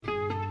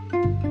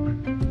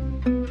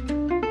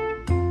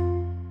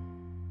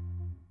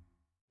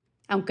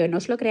Aunque no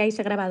os lo creáis,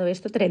 he grabado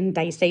esto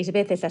 36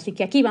 veces, así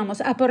que aquí vamos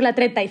a por la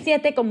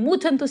 37 con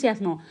mucho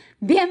entusiasmo.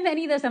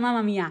 Bienvenidos a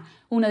Mamma Mía,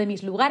 uno de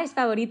mis lugares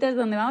favoritos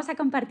donde vamos a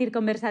compartir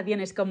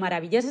conversaciones con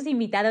maravillosos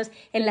invitados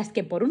en las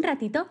que por un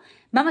ratito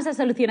vamos a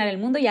solucionar el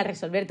mundo y a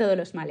resolver todos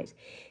los males.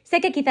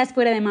 Sé que quizás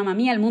fuera de Mamma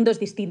Mía el mundo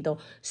es distinto,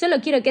 solo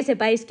quiero que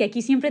sepáis que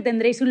aquí siempre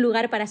tendréis un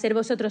lugar para ser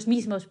vosotros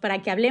mismos,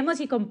 para que hablemos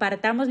y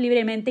compartamos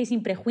libremente y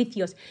sin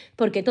prejuicios,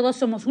 porque todos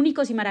somos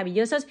únicos y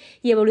maravillosos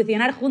y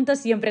evolucionar juntos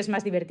siempre es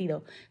más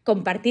divertido.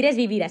 Compartir es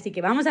vivir, así que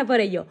vamos a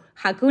por ello.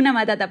 Hakuna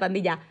Matata,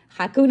 pandilla.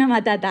 Hakuna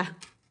Matata.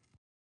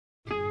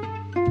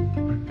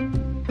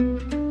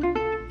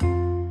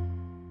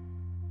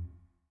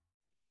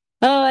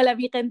 Hola,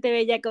 mi gente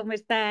bella, ¿cómo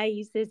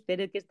estáis?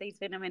 Espero que estéis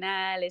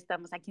fenomenal.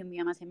 Estamos aquí un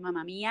día más en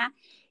Mamma Mía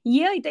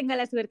y hoy tengo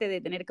la suerte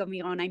de tener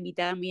conmigo a una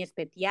invitada muy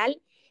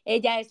especial.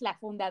 Ella es la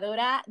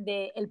fundadora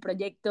del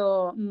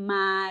proyecto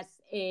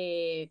más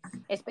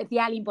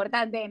especial,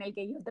 importante en el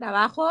que yo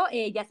trabajo.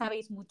 Ya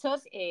sabéis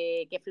muchos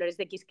que Flores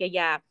de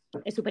Quisqueya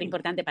es súper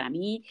importante para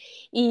mí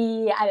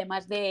y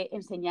además de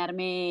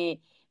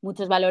enseñarme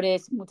muchos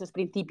valores, muchos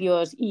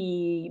principios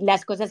y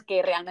las cosas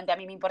que realmente a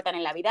mí me importan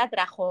en la vida,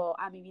 trajo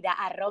a mi vida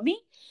a Romy.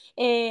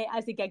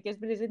 Así que aquí os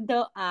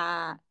presento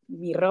a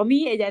mi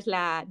Romy. Ella es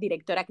la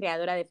directora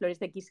creadora de Flores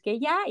de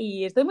Quisqueya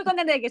y estoy muy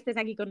contenta de que estés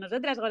aquí con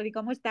nosotras, Gordi.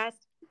 ¿Cómo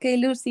estás? Qué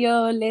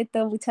ilusión,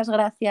 Leto, muchas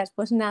gracias.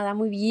 Pues nada,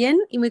 muy bien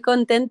y muy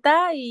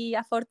contenta y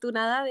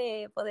afortunada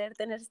de poder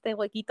tener este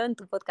huequito en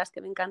tu podcast que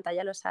me encanta,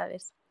 ya lo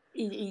sabes.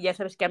 Y ya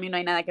sabes que a mí no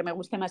hay nada que me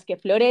guste más que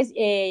Flores.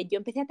 Yo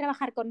empecé a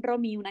trabajar con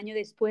Romy un año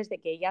después de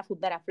que ella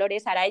fundara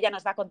Flores. Ahora ella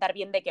nos va a contar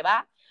bien de qué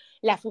va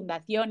la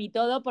fundación y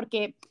todo,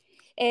 porque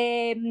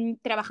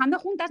trabajando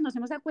juntas nos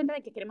hemos dado cuenta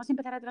de que queremos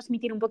empezar a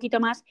transmitir un poquito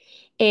más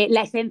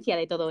la esencia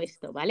de todo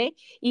esto, ¿vale?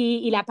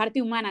 Y la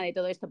parte humana de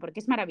todo esto,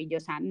 porque es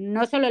maravillosa.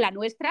 No solo la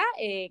nuestra,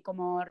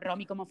 como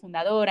Romy como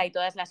fundadora y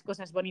todas las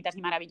cosas bonitas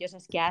y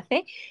maravillosas que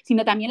hace,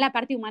 sino también la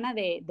parte humana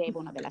de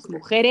las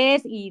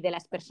mujeres y de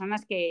las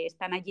personas que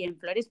están allí en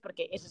Flores,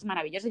 porque eso es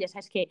maravilloso. Ya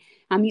sabes que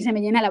a mí se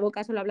me llena la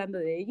boca solo hablando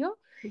de ello,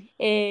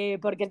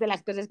 porque es de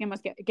las cosas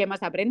que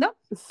más aprendo.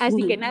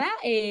 Así que nada,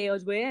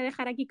 os voy a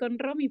dejar aquí con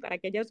Romy para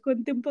que ella os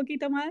cuente un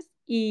poquito más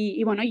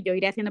y bueno, y yo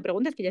iré haciendo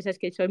preguntas, que ya sabes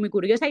que soy muy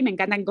curiosa y me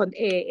encanta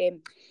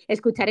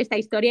escuchar esta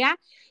historia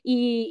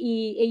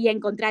y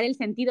encontrar el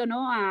sentido,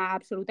 ¿no?, a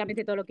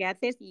absolutamente todo lo que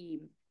haces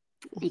y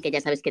que ya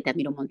sabes que te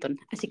admiro un montón.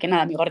 Así que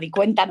nada, mi Gordi,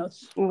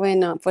 cuéntanos.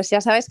 Bueno, pues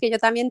ya sabes que yo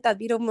también te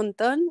admiro un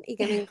montón y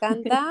que me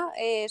encanta.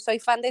 Soy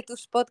fan de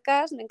tus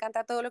podcasts, me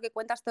encanta todo lo que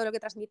cuentas, todo lo que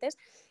transmites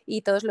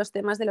y todos los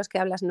temas de los que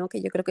hablas, ¿no?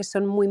 Que yo creo que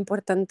son muy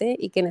importantes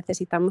y que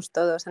necesitamos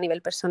todos a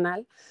nivel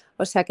personal.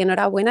 O sea, que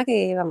enhorabuena,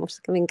 que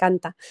vamos, que me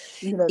encanta.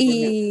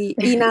 Y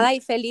nada, y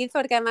feliz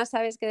porque además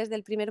sabes que desde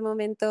el primer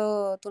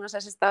momento tú nos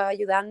has estado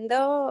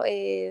ayudando,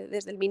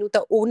 desde el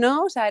minuto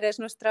 1, o sea, eres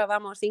nuestro,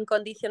 vamos,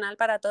 incondicional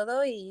para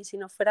todo y si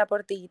no fuera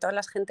por ti y toda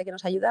la gente que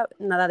nos ayuda,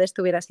 nada de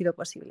esto hubiera sido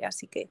posible.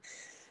 Así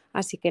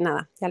que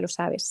nada, ya lo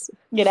sabes.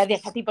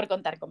 Gracias a ti por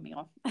contar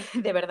conmigo,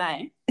 de verdad,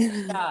 ¿eh?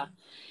 Ya.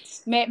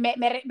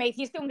 Me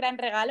hiciste un gran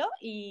regalo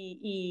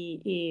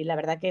y la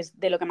verdad que es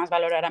de lo que más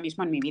valoro ahora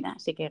mismo en mi vida,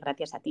 así que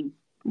gracias a ti.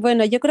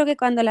 Bueno, yo creo que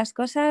cuando las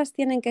cosas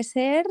tienen que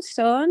ser,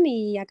 son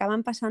y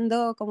acaban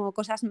pasando como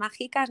cosas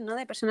mágicas, ¿no?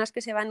 De personas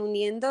que se van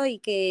uniendo y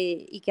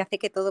que hace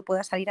que todo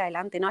pueda salir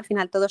adelante, ¿no? Al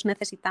final todos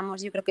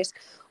necesitamos, yo creo que es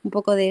un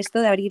poco de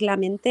esto, de abrir la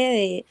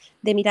mente,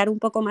 de mirar un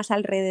poco más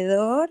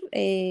alrededor.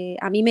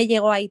 A mí me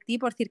llegó a Haití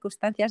por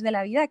circunstancias de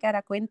la vida, que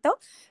ahora cuento,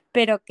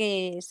 pero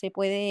que se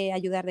puede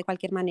ayudar de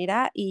cualquier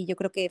manera y yo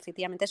creo que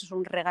efectivamente eso es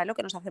un regalo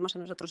que nos hacemos a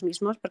nosotros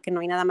mismos porque no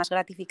hay nada más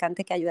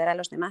gratificante que ayudar a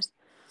los demás.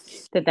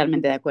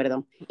 Totalmente de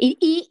acuerdo.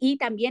 Y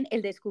también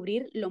el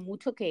descubrir lo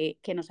mucho que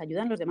nos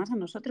ayudan los demás a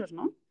nosotros,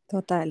 ¿no?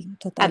 Total.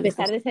 A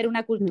pesar de ser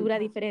una cultura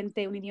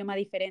diferente, un idioma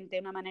diferente,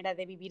 una manera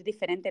de vivir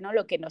diferente, ¿no?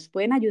 Lo que nos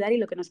pueden ayudar y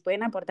lo que nos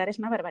pueden aportar es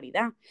una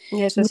barbaridad.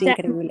 Eso es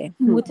increíble.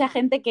 Mucha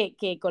gente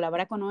que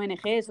colabora con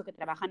ONGs o que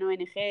trabaja en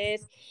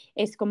ONGs,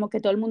 es como que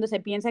todo el mundo se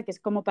piensa que es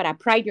como para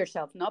pride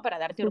yourself, ¿no? Para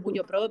darte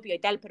orgullo propio y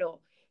tal,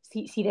 pero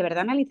si de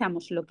verdad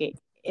analizamos lo que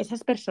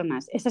esas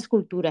personas, esas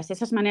culturas,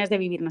 esas maneras de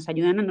vivir nos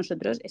ayudan a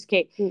nosotros, es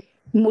que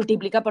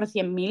multiplica por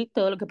 100.000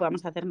 todo lo que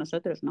podamos hacer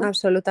nosotros, ¿no?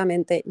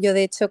 Absolutamente. Yo,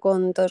 de hecho,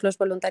 con todos los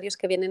voluntarios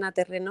que vienen a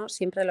terreno,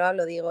 siempre lo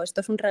hablo, digo,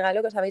 esto es un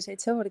regalo que os habéis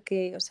hecho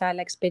porque, o sea,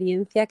 la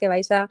experiencia que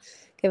vais a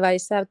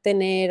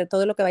tener,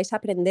 todo lo que vais a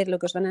aprender, lo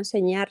que os van a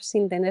enseñar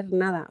sin tener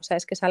nada, o sea,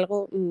 es que es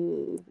algo,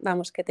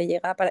 vamos, que te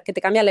llega, que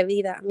te cambia la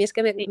vida. A mí es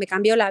que me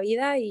cambió la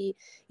vida y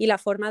la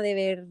forma de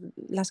ver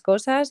las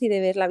cosas y de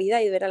ver la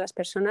vida y de ver a las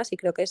personas y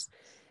creo que es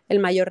el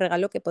mayor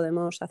regalo que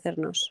podemos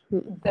hacernos.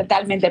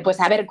 Totalmente.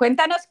 Pues a ver,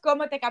 cuéntanos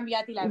cómo te cambió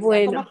a ti la vida.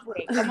 Bueno, ¿Cómo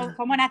fue?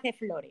 ¿Cómo nace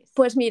Flores?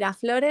 Pues mira,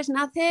 Flores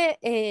nace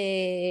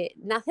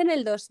en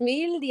el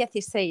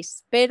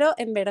 2016, pero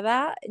en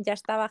verdad ya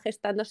estaba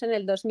gestándose en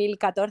el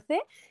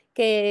 2014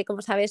 que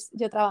como sabes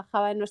yo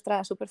trabajaba en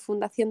nuestra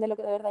superfundación de Lo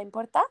que de verdad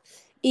importa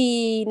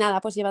y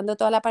nada, pues llevando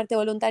toda la parte de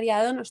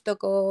voluntariado nos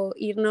tocó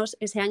irnos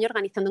ese año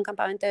organizando un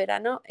campamento de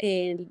verano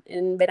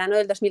en verano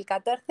del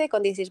 2014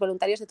 con 16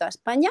 voluntarios de toda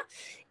España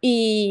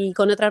y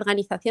con otra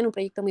organización, un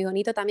proyecto muy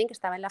bonito también que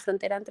estaba en la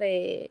frontera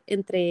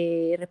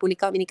entre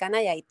República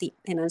Dominicana y Haití,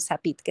 en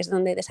Ansapit, que es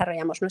donde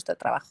desarrollamos nuestro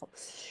trabajo.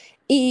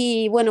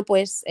 Y bueno,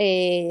 pues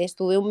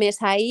estuve un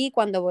mes ahí,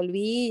 cuando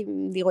volví,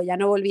 digo, ya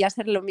no volví a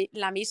ser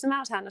la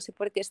misma, o sea, no sé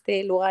por qué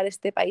este lugar,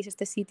 este país,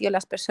 este sitio,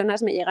 las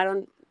personas me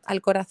llegaron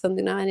al corazón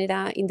de una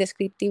manera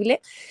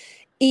indescriptible.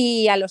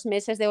 Y a los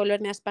meses de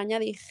volverme a España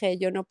dije,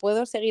 yo no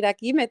puedo seguir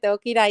aquí, me tengo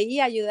que ir ahí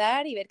a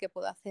ayudar y ver qué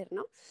puedo hacer,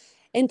 ¿no?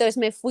 Entonces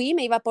me fui,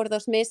 me iba por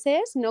 2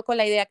 meses, no con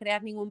la idea de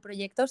crear ningún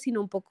proyecto,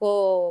 sino un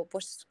poco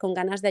pues, con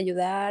ganas de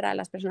ayudar a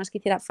las personas que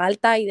hiciera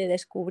falta y de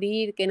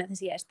descubrir qué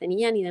necesidades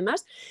tenían y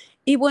demás.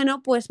 Y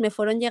bueno, pues me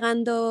fueron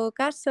llegando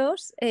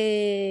casos,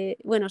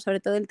 bueno, sobre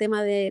todo el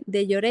tema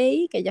de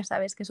Llorei, que ya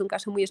sabes que es un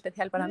caso muy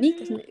especial para mí,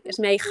 que es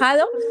mi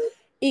ahijado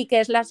y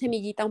que es la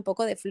semillita un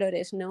poco de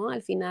flores, ¿no?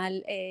 Al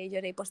final,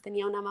 Llorei pues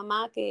tenía una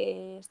mamá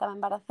que estaba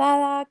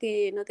embarazada,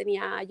 que no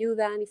tenía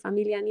ayuda, ni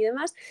familia, ni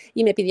demás,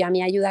 y me pidió a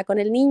mí ayuda con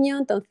el niño,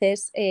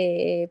 entonces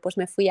pues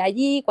me fui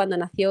allí, cuando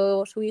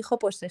nació su hijo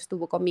pues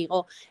estuvo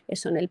conmigo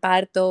eso en el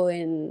parto,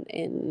 en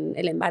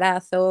el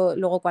embarazo,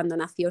 luego cuando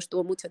nació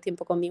estuvo mucho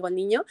tiempo conmigo el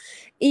niño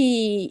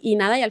y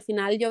nada, y al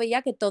final yo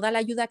veía que toda la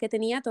ayuda que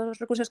tenía, todos los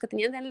recursos que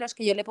tenía eran los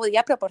que yo le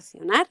podía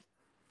proporcionar.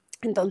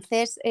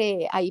 Entonces,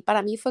 ahí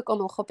para mí fue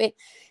como, jope,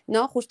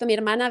 ¿no? Justo mi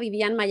hermana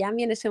vivía en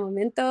Miami en ese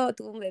momento,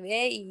 tuvo un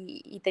bebé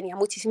y tenía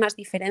muchísimas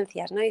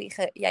diferencias, ¿no? Y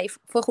dije, y ahí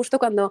fue justo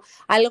cuando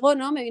algo,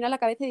 ¿no? Me vino a la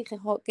cabeza y dije,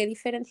 jo, qué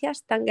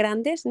diferencias tan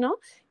grandes, ¿no?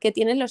 Que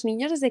tienen los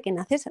niños desde que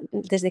nacen,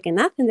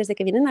 desde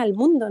que vienen al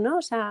mundo, ¿no?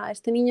 O sea,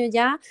 este niño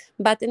ya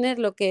va a tener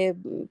lo que,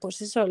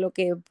 pues eso, lo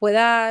que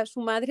pueda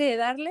su madre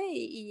darle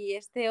y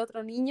este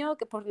otro niño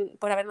que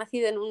por haber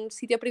nacido en un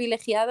sitio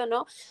privilegiado,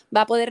 ¿no?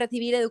 Va a poder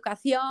recibir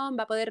educación,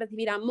 va a poder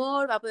recibir amor,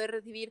 va a poder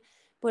recibir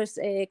pues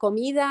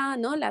comida,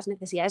 ¿no? Las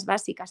necesidades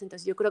básicas.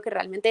 Entonces yo creo que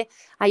realmente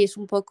ahí es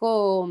un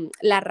poco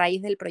la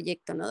raíz del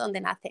proyecto, ¿no? Donde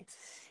nace.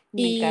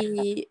 Me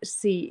encanta. Y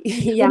sí,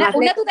 y además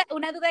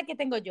Una duda que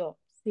tengo yo.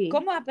 sí.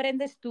 ¿Cómo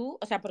aprendes tú?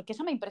 O sea, porque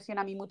eso me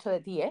impresiona a mí mucho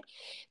de ti, ¿eh?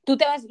 Tú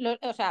te vas,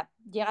 o sea,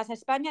 llegas a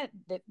España,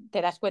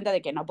 te das cuenta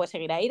de que no puedes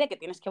seguir ahí, de que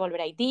tienes que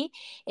volver a Haití,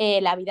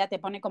 la vida te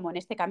pone como en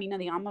este camino,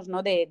 digamos,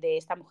 ¿no? De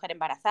esta mujer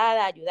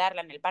embarazada,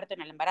 ayudarla en el parto,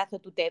 en el embarazo,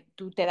 tú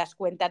te das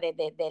cuenta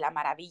de la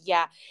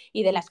maravilla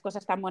y de las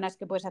cosas tan buenas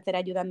que puedes hacer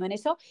ayudando en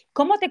eso.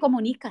 ¿Cómo te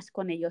comunicas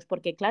con ellos?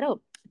 Porque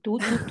claro,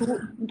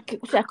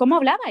 o sea, ¿cómo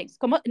hablabais?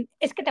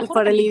 Es que te juro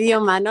Por que el me impacta,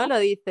 idioma, ¿no? ¿no? Lo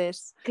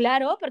dices.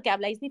 Claro, porque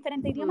habláis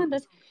diferente idioma,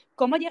 entonces,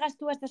 ¿cómo llegas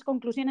tú a estas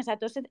conclusiones, a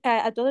todos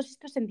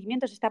estos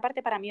sentimientos? Esta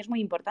parte para mí es muy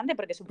importante,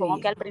 porque supongo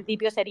que Sí. al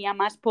principio sería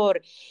más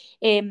por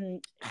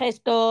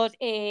gestos,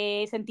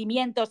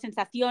 sentimientos,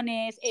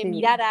 sensaciones, Sí.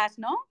 miradas,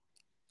 ¿no?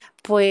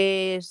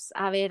 Pues,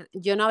 a ver,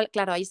 yo no,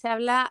 claro, ahí se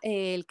habla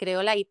el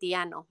creol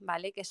haitiano,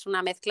 ¿vale? Que es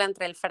una mezcla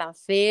entre el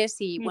francés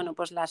y, bueno,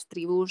 pues las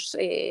tribus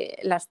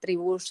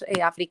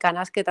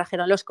africanas que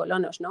trajeron los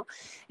colonos, ¿no?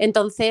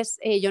 Entonces,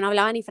 yo no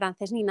hablaba ni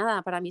francés ni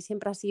nada. Para mí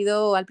siempre ha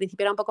sido, al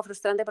principio era un poco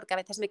frustrante porque a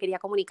veces me quería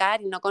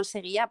comunicar y no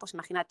conseguía, pues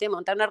imagínate,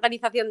 montar una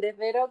organización de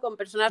cero con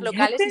personas Ya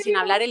locales te y sin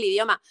hablar digo. el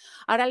idioma.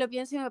 Ahora lo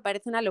pienso y me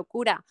parece una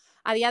locura.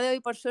 A día de hoy,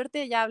 por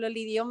suerte, ya hablo el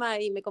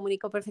idioma y me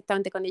comunico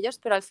perfectamente con ellos,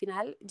 pero al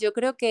final yo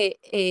creo que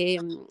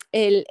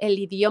el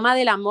idioma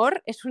del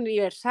amor es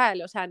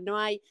universal, o sea, no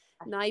hay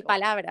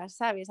palabras,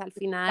 ¿sabes? Al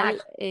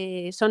final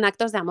Exacto. son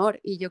actos de amor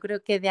y yo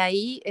creo que de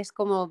ahí es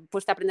como,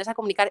 pues te aprendes a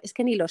comunicar, es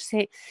que ni lo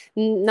sé,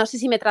 no sé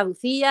si me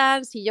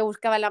traducían, si yo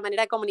buscaba la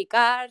manera de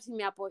comunicar,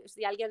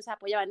 si alguien se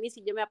apoyaba en mí,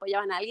 si yo me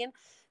apoyaba en alguien,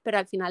 pero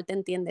al final te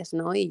entiendes,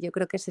 ¿no? Y yo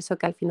creo que es eso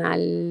que al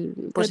final,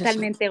 pues eso,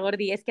 Totalmente,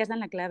 Gordi, es que has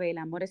dado la clave, el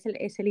amor es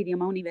el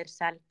idioma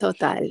universal.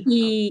 total,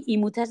 Y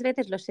muchas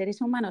veces los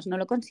seres humanos no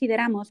lo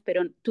consideramos,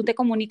 pero tú te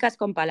comunicas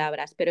con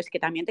palabras, pero es que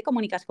también te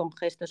comunicas con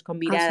gestos, con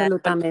miradas, con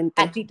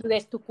absolutamente.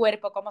 actitudes, tu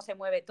cuerpo, cómo se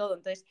mueve todo.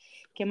 Entonces,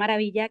 qué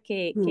maravilla Mm,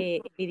 que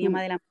el mm,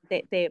 idioma del amor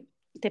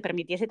te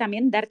permitiese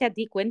también darte a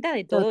ti cuenta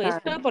de todo esto,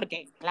 total,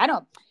 porque, claro,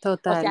 o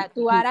total. sea,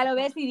 tú ahora lo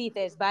ves y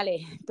dices,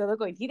 vale, todo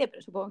coincide,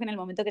 pero supongo que en el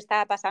momento que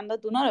estaba pasando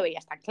tú no lo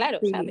veías tan claro,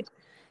 Sí. ¿sabes?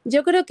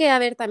 Yo creo que, a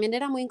ver, también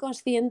era muy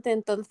inconsciente,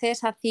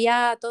 entonces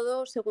hacía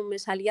todo según me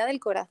salía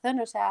del corazón.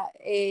 O sea,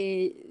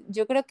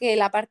 yo creo que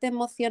la parte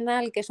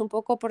emocional, que es un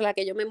poco por la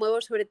que yo me muevo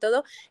sobre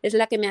todo, es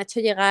la que me ha hecho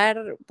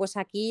llegar pues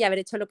aquí y haber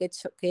hecho lo que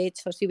he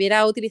hecho. Si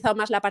hubiera utilizado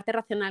más la parte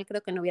racional, creo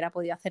que no hubiera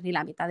podido hacer ni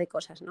la mitad de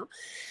cosas, ¿no?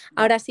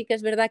 Ya. Ahora sí que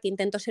es verdad que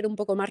intento ser un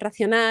poco más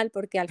racional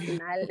porque al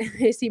final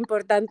es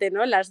importante,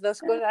 ¿no? Las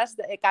dos cosas,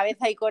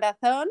 cabeza y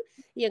corazón,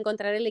 y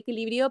encontrar el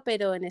equilibrio,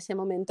 pero en ese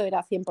momento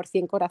era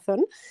 100%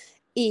 corazón.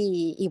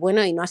 Y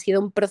bueno, y no ha sido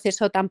un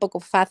proceso tampoco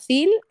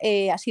fácil,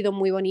 ha sido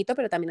muy bonito,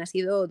 pero también ha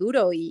sido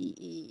duro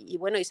y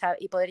bueno,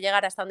 y poder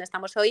llegar hasta donde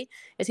estamos hoy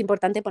es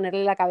importante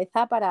ponerle la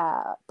cabeza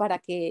para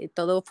que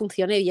todo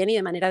funcione bien y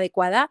de manera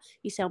adecuada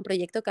y sea un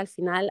proyecto que al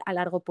final a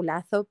largo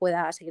plazo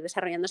pueda seguir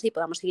desarrollándose y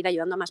podamos seguir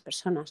ayudando a más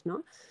personas,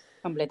 ¿no?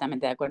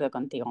 Completamente de acuerdo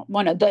contigo.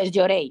 Bueno, entonces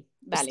lloré.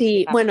 Vale, Sí,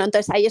 sigamos. bueno,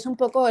 entonces ahí es un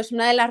poco, es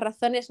una de las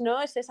razones,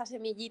 ¿no? Es esa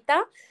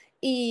semillita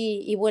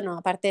y bueno,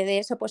 aparte de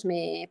eso, pues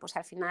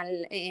al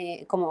final,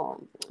 como,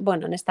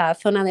 bueno, en esta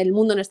zona del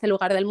mundo, en este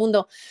lugar del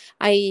mundo,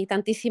 hay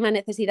tantísima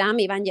necesidad,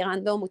 me iban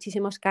llegando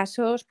muchísimos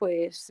casos,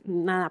 pues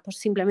nada, pues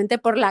simplemente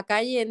por la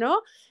calle,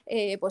 ¿no?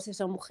 Pues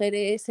eso,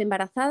 mujeres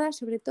embarazadas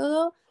sobre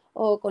todo,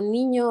 o con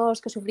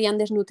niños que sufrían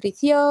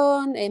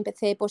desnutrición,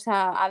 empecé pues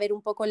a ver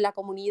un poco en la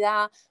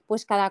comunidad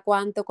pues cada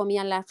cuánto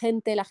comían la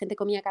gente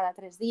comía cada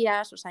 3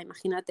 días, o sea,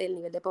 imagínate, el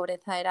nivel de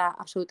pobreza era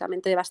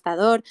absolutamente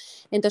devastador.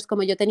 Entonces,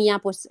 como yo tenía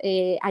pues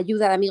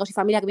ayuda de amigos y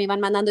familia que me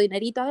iban mandando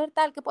dinerito, a ver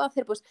tal, ¿qué puedo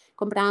hacer? Pues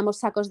comprábamos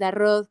sacos de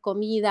arroz,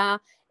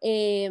 comida,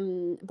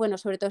 bueno,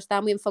 sobre todo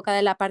estaba muy enfocada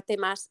en la parte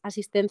más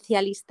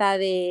asistencialista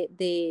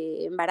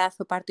de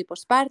embarazo, parto y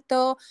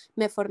posparto,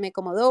 me formé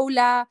como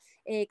doula,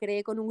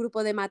 creé con un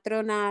grupo de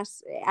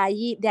matronas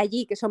de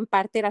allí, que son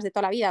parteras de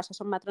toda la vida, o sea,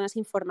 son matronas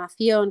sin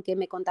formación, que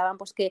me contaban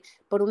pues que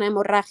por una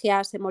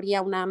hemorragia se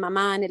moría una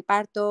mamá en el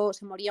parto,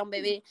 se moría un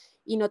bebé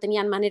y no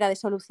tenían manera de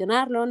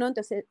solucionarlo, ¿no?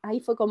 Entonces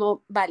ahí fue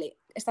como, vale,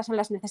 estas son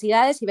las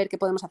necesidades y ver qué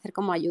podemos hacer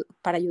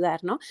para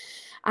ayudar, ¿no?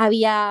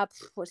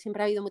 Pues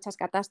siempre ha habido muchas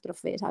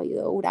catástrofes, ha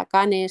habido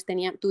huracanes,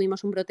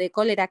 tuvimos un brote de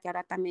cólera, que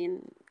ahora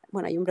también,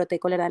 bueno, hay un brote de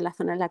cólera en la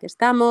zona en la que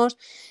estamos,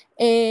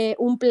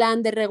 un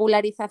plan de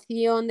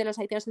regularización de los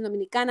haitianos en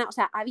Dominicana, o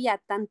sea, había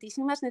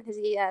tantísimas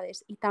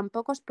necesidades y tan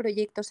pocos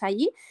proyectos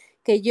allí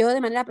que yo de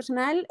manera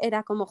personal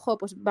era como,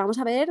 pues vamos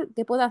a ver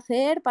qué puedo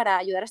hacer para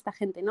ayudar a esta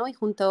gente, ¿no? Y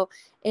junto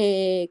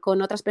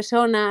con otras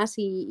personas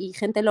y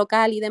gente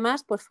local y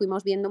demás, pues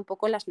fuimos viendo un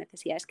poco las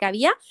necesidades que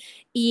había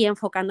y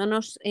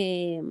enfocándonos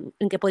en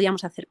qué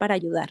podíamos hacer para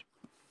ayudar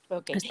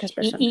Ok. a estas Y,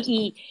 personas.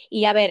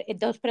 y a ver,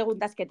 dos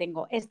preguntas que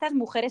tengo. Estas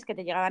mujeres que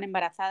te llegaban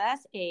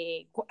embarazadas,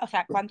 o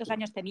sea, ¿cuántos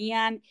años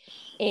tenían?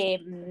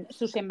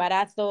 Sus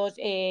embarazos, o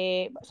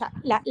sea,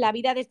 la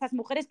vida de estas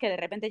mujeres que de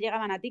repente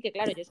llegaban a ti, que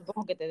claro, yo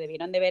supongo que te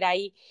debieron de ver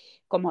ahí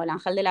como el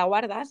ángel de la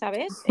guarda,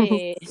 ¿sabes?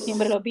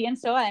 Siempre lo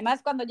pienso.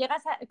 Además, cuando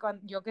llegas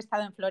yo que he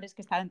estado en Flores,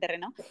 que he estado en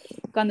terreno,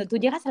 cuando tú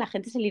llegas a la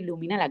gente se le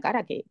ilumina la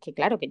cara, que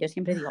claro, que yo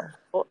siempre digo,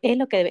 es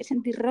lo que debe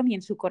sentir Romy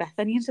en su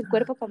corazón y en su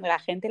cuerpo cuando la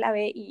gente la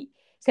ve y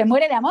se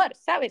muere de amor,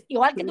 ¿sabes?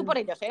 Igual que tú por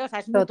ellos, ¿eh? O sea,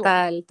 es mutuo,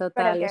 Total, pero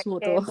total, es que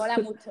mutuo. mola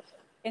mucho.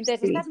 Entonces,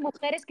 Sí. estas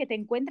mujeres que te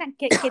encuentran,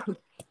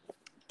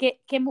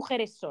 ¿qué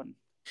mujeres son?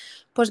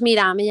 Pues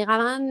mira, me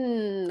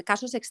llegaban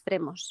casos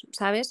extremos,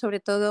 ¿sabes? Sobre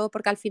todo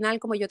porque al final,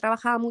 como yo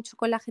trabajaba mucho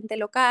con la gente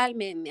local,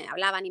 me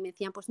hablaban y me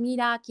decían, pues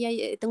mira,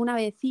 aquí tengo una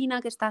vecina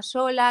que está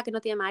sola, que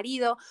no tiene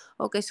marido,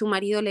 o que su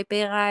marido le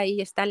pega y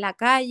está en la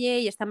calle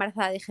y está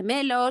embarazada de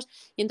gemelos.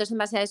 Y entonces en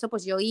base a eso,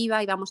 pues yo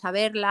íbamos a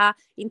verla,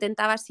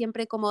 intentaba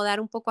siempre como dar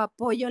un poco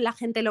apoyo a la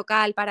gente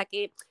local para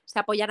que se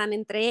apoyaran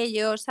entre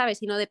ellos,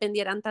 ¿sabes? Y no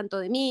dependieran tanto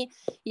de mí.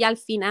 Y al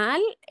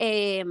final,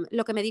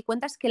 lo que me di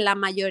cuenta es que la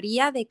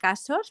mayoría de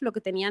casos lo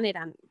que tenían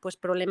eran pues,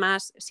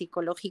 problemas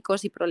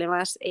psicológicos y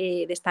problemas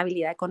de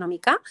estabilidad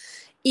económica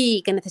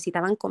y que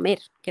necesitaban comer,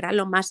 que era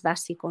lo más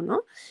básico,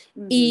 ¿no?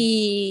 Ujú.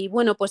 Y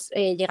bueno, pues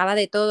llegaba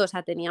de todo, o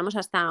sea, teníamos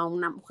hasta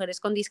mujeres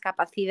con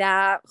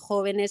discapacidad,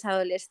 jóvenes,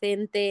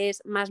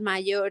 adolescentes, más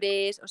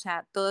mayores, o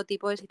sea, todo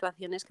tipo de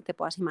situaciones que te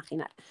puedas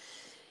imaginar.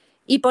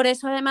 Y por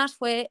eso además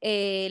fue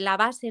la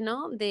base,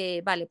 ¿no?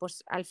 De, vale,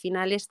 pues al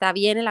final está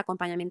bien el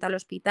acompañamiento al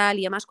hospital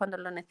y demás cuando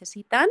lo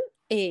necesitan,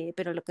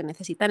 pero lo que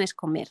necesitan es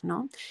comer,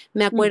 ¿no?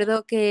 Me Mm.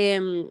 acuerdo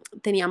que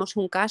teníamos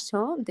un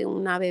caso de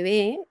una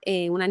bebé,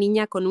 una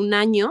niña con 1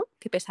 año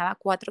que pesaba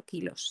 4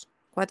 kilos.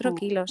 4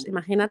 kilos.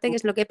 Imagínate qué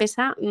es lo que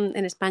pesa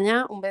en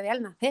España un bebé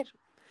al nacer.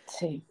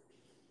 Sí.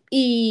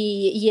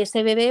 Y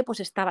ese bebé pues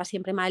estaba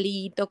siempre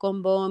malito,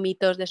 con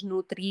vómitos,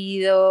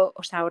 desnutrido,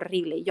 o sea,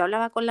 horrible. Yo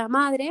hablaba con la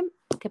madre,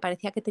 que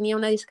parecía que tenía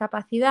una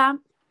discapacidad,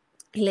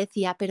 y le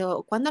decía,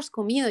 pero ¿cuándo has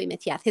comido? Y me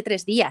decía, hace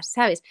 3 días,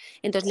 ¿sabes?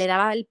 Entonces le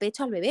daba el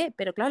pecho al bebé,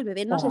 pero claro, el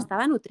bebé no se Ah.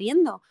 estaba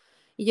nutriendo.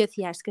 Y yo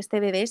decía, es que este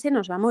bebé se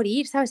nos va a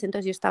morir, ¿sabes?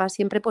 Entonces yo estaba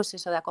siempre, pues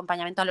eso, de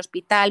acompañamiento al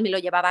hospital, me lo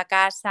llevaba a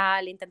casa,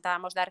 le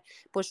intentábamos dar,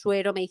 pues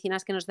suero,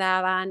 medicinas que nos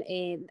daban,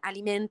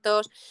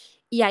 alimentos.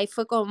 Y ahí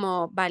fue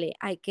como, vale,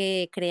 hay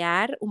que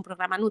crear un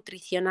programa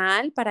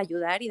nutricional para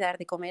ayudar y dar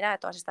de comer a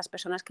todas estas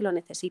personas que lo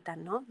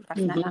necesitan, ¿no? Porque al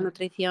final la Ujú.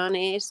 nutrición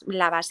es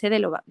la base de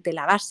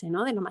la base,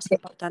 ¿no? De lo más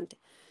importante.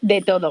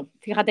 De todo.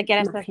 Fíjate que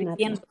ahora estás Imagínate.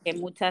 diciendo que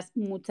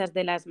muchas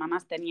de las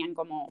mamás tenían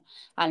como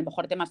a lo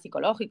mejor temas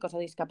psicológicos o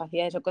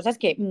discapacidades o cosas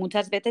que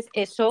muchas veces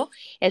eso,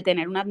 el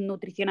tener una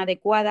nutrición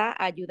adecuada,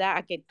 ayuda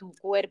a que tu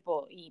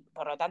cuerpo y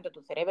por lo tanto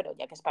tu cerebro,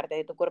 ya que es parte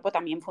de tu cuerpo,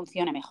 también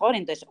funcione mejor.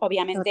 Entonces,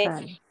 obviamente,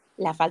 Total.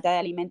 la falta de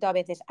alimento a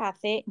veces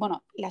hace,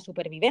 bueno, la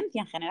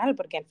supervivencia en general,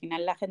 porque al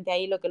final la gente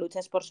ahí lo que lucha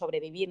es por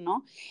sobrevivir,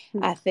 ¿no? Mm,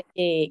 Hace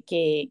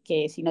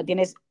que si no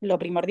tienes lo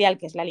primordial,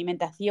 que es la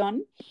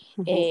alimentación,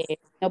 ujú.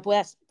 no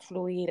puedas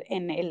fluir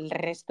en el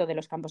resto de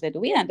los campos de tu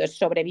vida. Entonces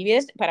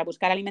sobrevives para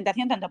buscar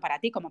alimentación tanto para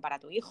ti como para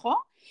tu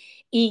hijo.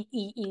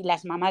 Y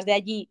las mamás de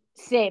allí,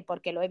 sé,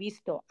 porque lo he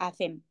visto,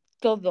 hacen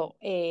todo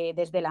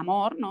desde el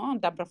amor, ¿no?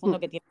 Tan Mm. profundo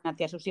que tienen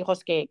hacia sus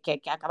hijos que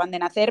acaban de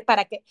nacer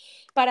para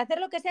hacer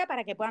lo que sea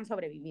para que puedan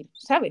sobrevivir,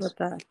 ¿sabes?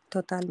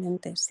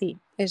 Totalmente, sí.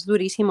 Es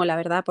durísimo, la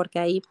verdad, porque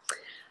hay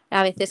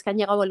a veces que han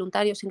llegado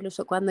voluntarios,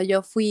 incluso cuando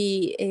yo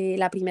fui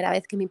la primera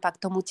vez, que me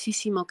impactó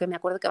muchísimo, que me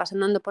acuerdo que vas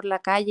andando por la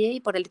calle y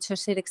por el hecho de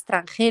ser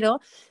extranjero,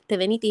 te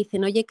ven y te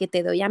dicen, oye, que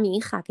te doy a mi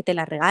hija, que te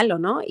la regalo,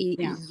 ¿no? Ya, Y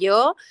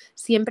yo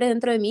siempre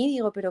dentro de mí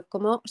digo, pero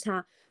 ¿cómo? O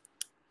sea,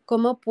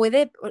 cómo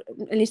puede,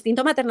 el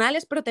instinto maternal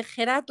es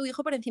proteger a tu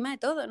hijo por encima de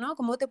todo, ¿no?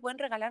 ¿Cómo te pueden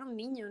regalar un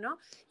niño, ¿no?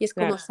 Y es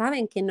como claro.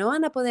 saben que no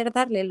van a poder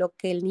darle lo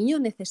que el niño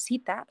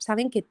necesita,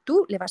 saben que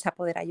tú le vas a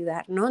poder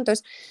ayudar, ¿no?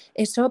 Entonces,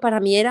 eso para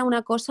mí era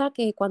una cosa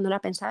que cuando la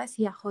pensaba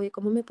decía, joder,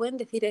 ¿cómo me pueden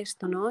decir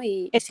esto, no?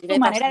 Y Es tu sigue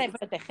manera de pasando.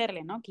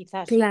 protegerle, ¿no?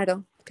 Quizás.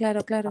 Claro,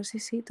 claro, claro, sí,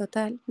 sí,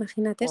 total.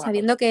 Imagínate, Wow,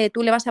 sabiendo que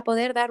tú le vas a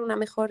poder dar una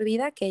mejor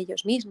vida que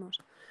ellos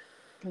mismos.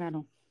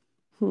 claro.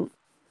 Mm.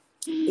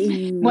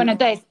 Y, Bueno,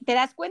 entonces, te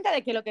das cuenta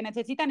de que lo que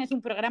necesitan es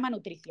un programa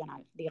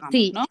nutricional, digamos,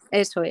 sí, ¿no?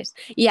 eso es.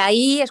 Y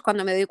ahí es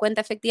cuando me doy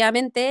cuenta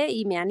efectivamente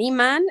y me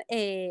animan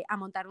a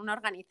montar una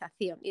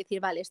organización y decir,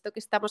 vale, esto que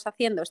estamos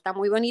haciendo está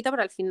muy bonito,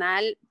 pero al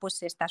final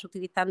pues estás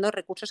utilizando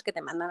recursos que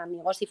te mandan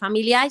amigos y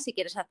familia y si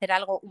quieres hacer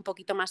algo un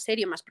poquito más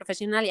serio, más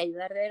profesional y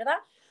ayudar de verdad,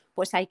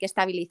 pues hay que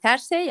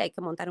estabilizarse y hay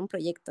que montar un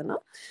proyecto,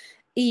 ¿no?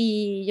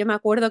 Y yo me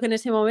acuerdo que en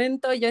ese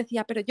momento yo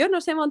decía, pero yo no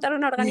sé montar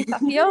una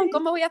organización,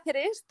 ¿cómo voy a hacer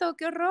esto?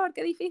 ¡Qué horror,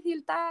 qué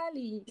difícil tal!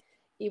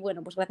 Y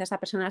bueno, pues gracias a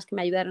personas que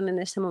me ayudaron en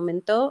ese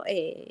momento,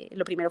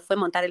 lo primero fue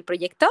montar el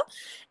proyecto,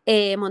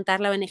 montar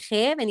la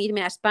ONG,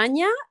 venirme a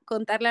España,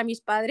 contarle a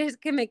mis padres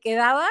que me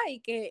quedaba y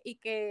que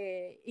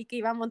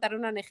iba a montar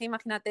una ONG,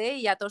 imagínate,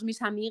 y a todos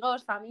mis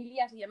amigos,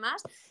 familias y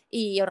demás,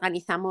 y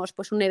organizamos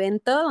pues un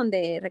evento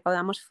donde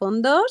recaudamos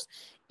fondos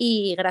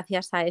y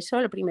gracias a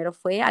eso lo primero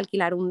fue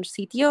alquilar un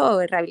sitio,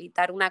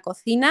 rehabilitar una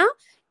cocina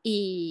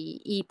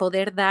y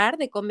poder dar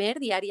de comer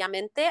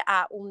diariamente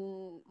a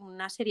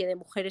una serie de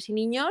mujeres y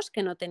niños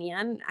que no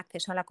tenían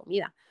acceso a la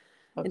comida.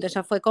 Ok,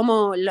 Entonces fue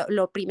como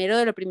lo primero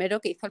de lo primero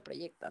que hizo el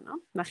proyecto, ¿no?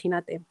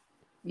 Imagínate.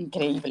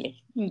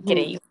 increíble, Mm,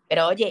 increíble.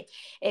 Pero oye,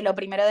 lo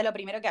primero de lo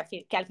primero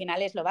que al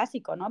final es lo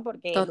básico, ¿no?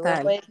 Porque luego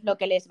total, es lo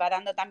que les va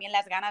dando también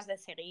las ganas de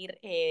seguir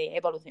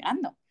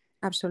evolucionando.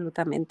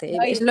 absolutamente.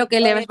 ¿No? Es lo que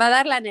les va a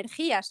dar la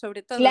energía,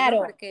 sobre todo, ¿no?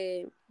 Claro,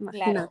 Porque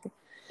claro. imagínate.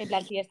 En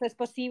plan, si esto es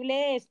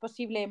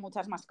posible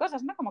muchas más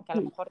cosas, ¿no? Como que a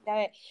lo Mm, mejor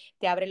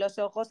te abre los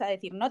ojos a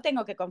decir, no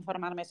tengo que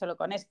conformarme solo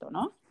con esto,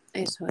 ¿no?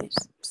 eso es,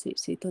 sí,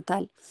 sí,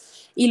 total.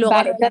 Y luego,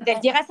 Vale,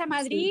 entonces llegas a sí.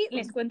 Madrid,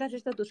 les cuentas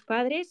esto a tus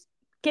padres.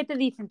 ¿Qué te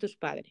dicen tus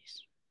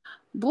padres?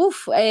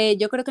 Buf,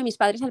 yo creo que mis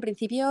padres al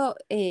principio,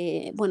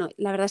 bueno,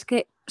 la verdad es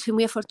que soy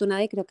muy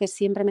afortunada y creo que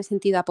siempre me he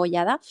sentido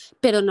apoyada,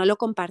 pero no lo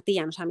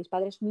compartían. O sea, mis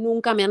padres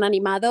nunca me han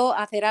animado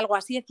a hacer algo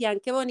así. Decían,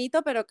 qué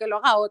bonito, pero que lo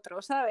haga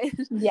otro, ¿sabes?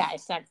 Ya,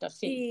 exacto,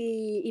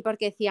 sí. Y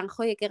porque decían,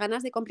 joder, qué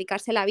ganas de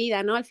complicarse la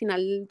vida, ¿no? Al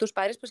final tus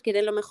padres pues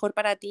quieren lo mejor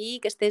para ti,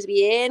 que estés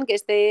bien, que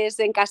estés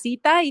en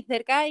casita y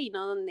cerca y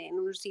no en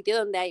un sitio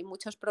donde hay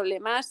muchos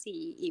problemas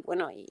y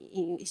bueno,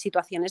 y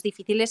situaciones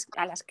difíciles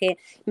a las que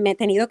me he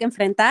tenido que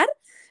enfrentar,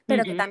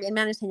 pero que Ujú. también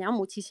me han enseñado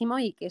muchísimo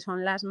y que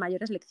son las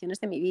mayores lecciones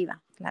de mi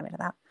vida, la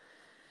verdad.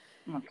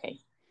 Ok.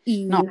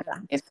 Y No,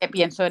 nada, es que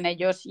pienso en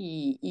ellos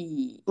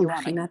y bueno,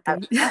 imagínate.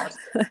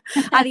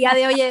 A día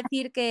de hoy he de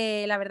decir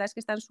que la verdad es que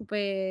están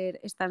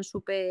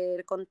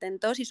súper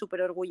contentos y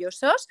súper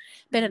orgullosos,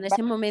 pero en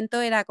ese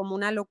momento era como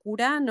una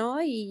locura, ¿no?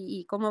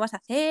 Y cómo vas a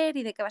hacer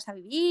y de qué vas a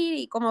vivir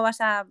y cómo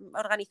vas a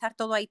organizar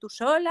todo ahí tú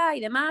sola y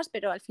demás,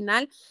 pero al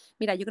final,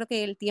 mira, yo creo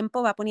que el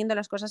tiempo va poniendo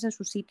las cosas en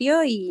su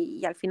sitio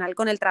y al final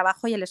con el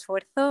trabajo y el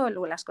esfuerzo,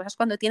 luego las cosas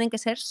cuando tienen que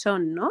ser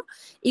son, ¿no?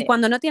 Y Sí.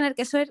 cuando no tienen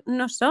que ser,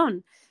 no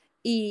son.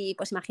 Y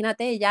pues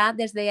imagínate, ya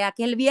desde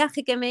aquel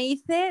viaje que me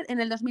hice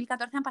en el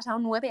 2014 han pasado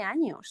 9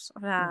 años.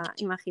 O sea,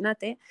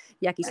 imagínate,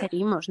 y aquí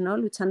seguimos, ¿no?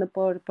 Luchando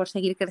por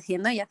seguir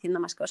creciendo y haciendo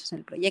más cosas en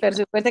el Por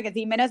proyecto. supuesto que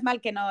sí, menos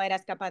mal que no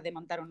eras capaz de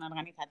montar una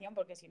organización,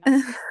 porque si no.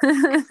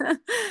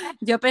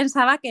 Yo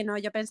pensaba que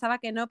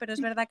no, pero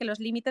es verdad que los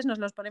límites nos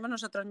los ponemos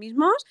nosotros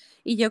mismos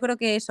y yo creo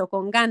que eso,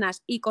 con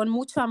ganas y con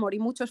mucho amor y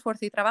mucho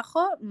esfuerzo y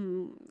trabajo,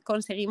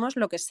 conseguimos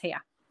lo que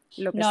sea,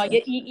 lo que No,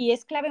 sea. y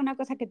es clave una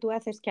cosa que tú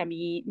haces que a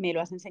mí me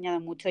lo has enseñado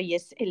mucho y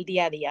es el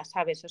día a día,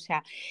 ¿sabes? O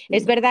sea,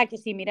 es Mm, verdad que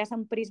si miras a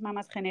un prisma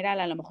más general,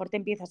 a lo mejor te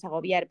empiezas a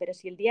agobiar, pero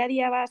si el día a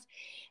día vas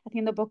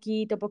haciendo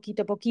poquito,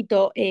 poquito,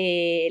 poquito,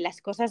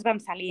 las cosas van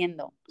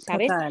saliendo,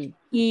 ¿sabes? total,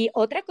 Y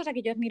otra cosa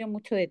que yo admiro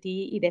mucho de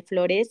ti y de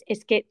Flores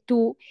es que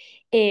tú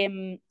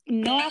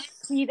no has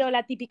sido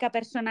la típica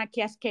persona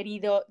que has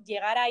querido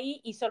llegar ahí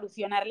y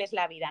solucionarles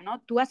la vida,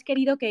 ¿no? Tú has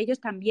querido que ellos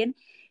también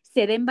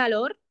se den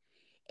valor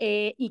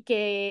y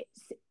que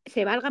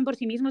se valgan por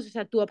sí mismos. O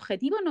sea, tu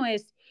objetivo no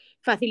es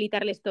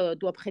facilitarles todo.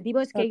 Tu objetivo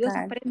es que ellos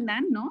Total.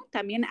 aprendan, ¿no?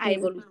 También a Sí.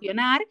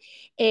 evolucionar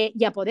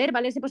y a poder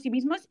valerse por sí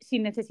mismos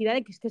sin necesidad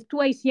de que estés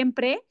tú ahí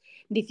siempre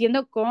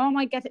diciendo cómo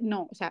hay que hacer.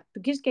 No, o sea,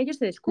 tú quieres que ellos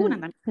se descubran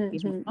Mm, también a sí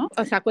mismos, ujú. ¿no?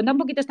 O sea, cuenta un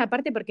poquito esta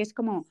parte porque es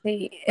como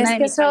Sí, una es de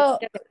que mis eso,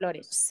 favoritas de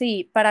Flores.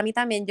 sí, para mí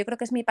también, yo creo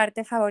que es mi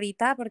parte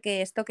favorita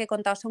porque esto que he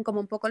contado son como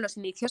un poco los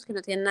inicios que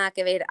no tienen nada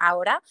que ver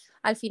ahora.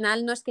 Al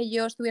final no es que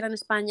yo estuviera en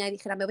España y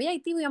dijera, me voy a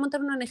Haití, voy a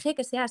montar una ONG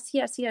que sea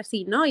así, así,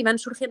 así, ¿no? Y van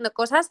surgiendo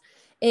cosas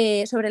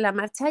sobre la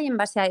marcha y en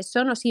base a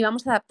eso nos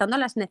íbamos adaptando a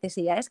las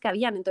necesidades que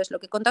habían. Entonces, lo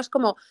que he contado es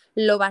como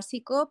lo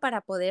básico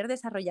para poder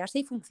desarrollarse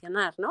y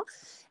funcionar, ¿no?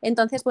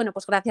 Entonces, bueno,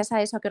 pues gracias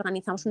a eso que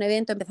organizamos un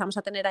evento, empezamos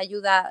a tener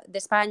ayuda de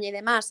España y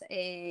demás,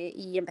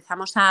 y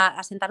empezamos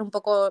a sentar un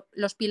poco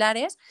los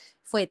pilares,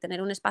 fue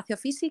tener un espacio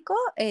físico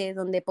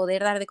donde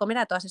poder dar de comer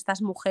a todas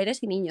estas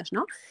mujeres y niños,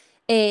 ¿no?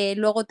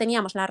 Luego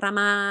teníamos la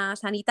rama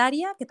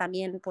sanitaria, que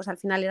también pues al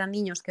final eran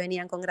niños que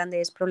venían con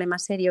grandes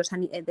problemas serios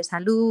de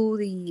salud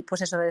y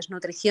pues eso de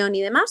desnutrición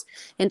y demás.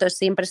 Entonces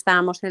siempre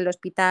estábamos en el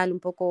hospital un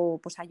poco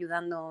pues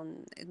ayudando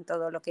en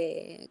todo lo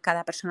que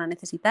cada persona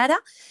necesitara.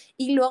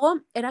 Y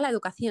luego era la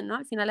educación, ¿no?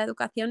 Al final la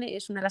educación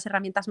es una de las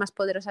herramientas más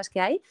poderosas que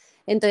hay.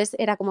 Entonces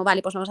era como,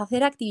 vale, pues vamos a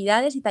hacer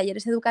actividades y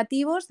talleres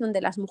educativos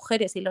donde las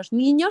mujeres y los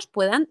niños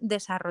puedan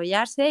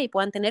desarrollarse y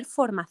puedan tener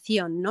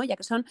formación, ¿no? Ya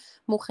que son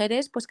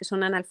mujeres pues que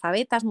son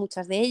analfabetas,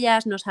 muchas de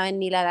ellas no saben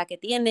ni la edad que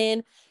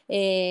tienen,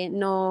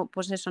 no,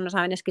 pues eso, no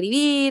saben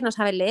escribir, no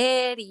saben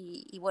leer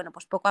y bueno,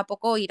 pues poco a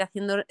poco ir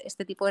haciendo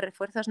este tipo de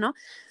refuerzos, ¿no?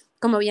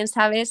 Como bien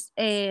sabes,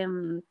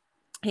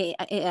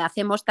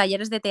 hacemos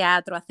talleres de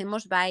teatro,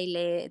 hacemos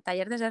baile,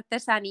 talleres de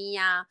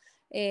artesanía,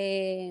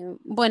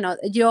 bueno,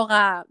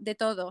 yoga, de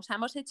todo. O sea,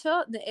 hemos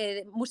hecho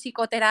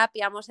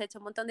musicoterapia, hemos hecho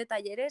un montón de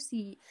talleres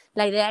y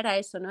la idea era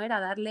eso, ¿no?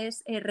 Era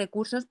darles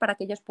recursos para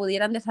que ellos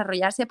pudieran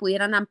desarrollarse,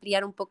 pudieran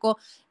ampliar un poco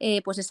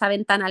pues esa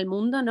ventana al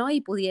mundo, ¿no?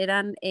 Y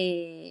pudieran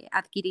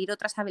adquirir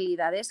otras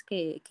habilidades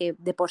que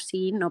de por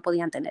sí no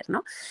podían tener,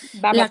 ¿no?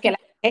 Vamos, La que,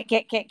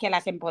 que que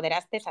las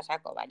empoderaste a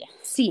saco, vaya.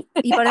 Sí,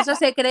 y por eso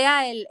se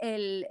crea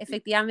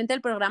efectivamente el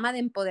programa de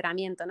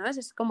empoderamiento, ¿no?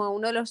 Es como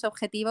uno de los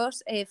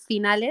objetivos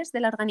finales de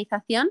la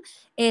organización,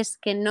 es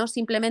que no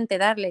simplemente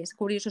darles,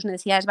 cubrir sus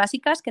necesidades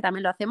básicas, que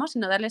también lo hacemos,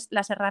 sino darles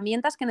las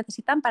herramientas que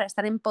necesitan para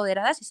estar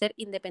empoderadas y ser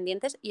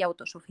independientes y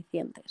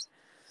autosuficientes.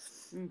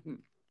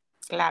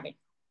 Clave.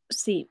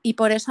 Sí, y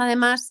por eso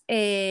además,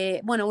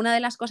 bueno, una de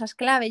las cosas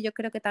clave, yo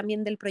creo que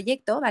también del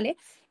proyecto, ¿vale?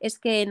 Es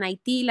que en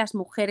Haití las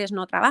mujeres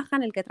no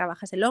trabajan, el que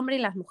trabaja es el hombre y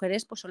las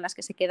mujeres pues son las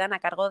que se quedan a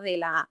cargo de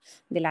la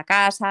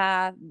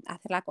casa,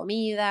 hacer la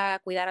comida,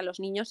 cuidar a los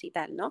niños y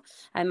tal, ¿no?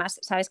 Además,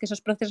 sabes que esos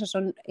procesos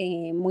son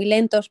muy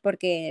lentos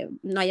porque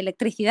no hay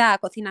electricidad,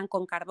 cocinan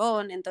con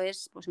carbón,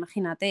 entonces, pues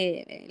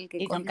imagínate, el que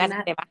Y son casas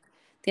cocina de vaca,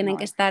 tienen ¿no?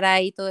 que estar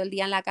ahí todo el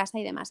día en la casa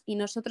y demás. Y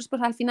nosotros,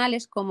 pues al final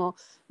es como,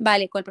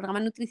 vale, con el programa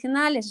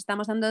nutricional les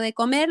estamos dando de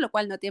comer, lo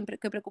cual no tienen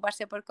que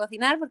preocuparse por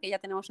cocinar porque ya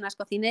tenemos unas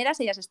cocineras,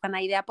 ellas están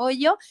ahí de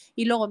apoyo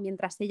y luego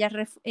mientras ellas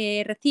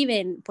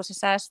reciben pues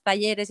esas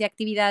talleres y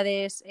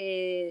actividades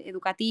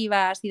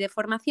educativas y de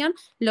formación,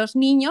 los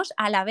niños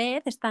a la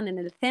vez están en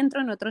el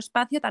centro, en otro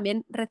espacio,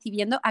 también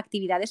recibiendo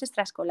actividades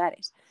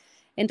extraescolares.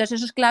 Entonces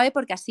eso es clave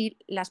porque así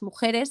las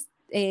mujeres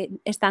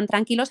están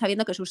tranquilos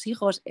sabiendo que sus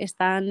hijos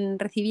están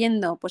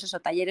recibiendo pues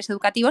eso, talleres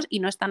educativos y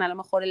no están a lo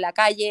mejor en la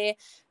calle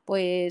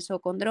pues o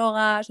con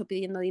drogas o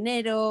pidiendo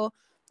dinero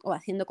o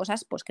haciendo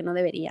cosas pues que no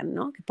deberían,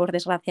 ¿no? Que por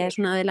desgracia es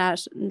una de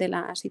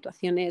las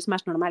situaciones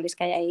más normales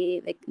que hay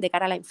ahí de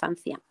cara a la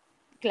infancia.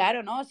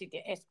 Claro, ¿no? Si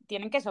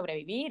tienen que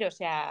sobrevivir, o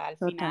sea, al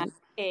final,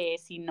 Total.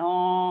 si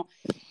no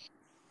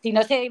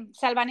se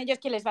salvan ellos,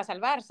 ¿quién les va a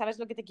salvar? ¿Sabes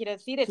lo que te quiero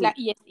decir?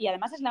 Y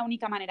además es la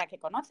única manera que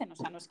conocen, o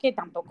sea, no es que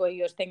tampoco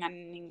ellos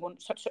tengan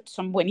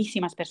son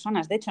buenísimas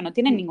personas, de hecho, no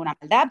tienen ninguna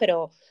maldad,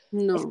 pero es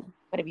que No, la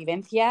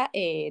supervivencia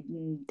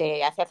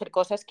te hace hacer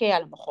cosas que a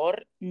lo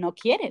mejor no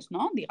quieres,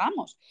 ¿no?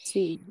 Digamos.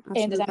 sí,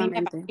 Entonces a mí me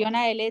absolutamente.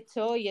 apasiona el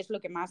hecho y es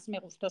lo que más me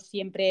gustó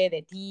siempre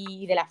de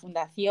ti, de la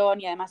fundación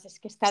y además es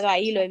que he estado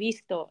ahí, lo he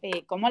visto,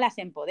 cómo las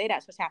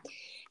empoderas. O sea,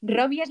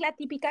 Robbie es la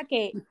típica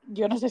que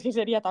yo no sé si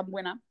sería tan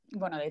buena,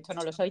 bueno, de hecho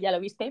no lo soy, ya lo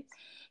viste,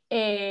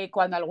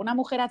 cuando alguna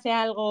mujer hace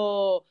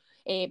algo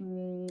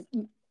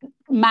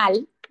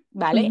mal,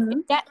 ¿vale?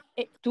 Uh-huh.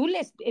 Tú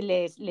les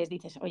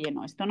dices, oye,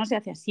 no, esto no se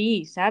hace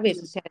así,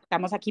 ¿sabes? O sea,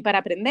 estamos aquí para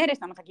aprender,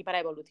 estamos aquí para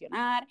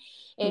evolucionar,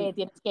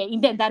 tienes que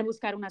intentar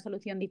buscar una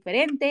solución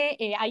diferente,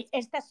 hay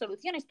estas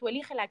soluciones, tú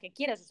elige la que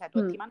quieras, o sea, tú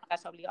encima no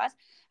las obligas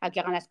a que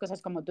hagan las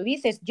cosas como tú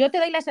dices. Yo te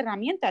doy las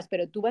herramientas,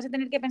 pero tú vas a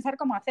tener que pensar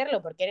cómo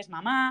hacerlo, porque eres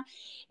mamá,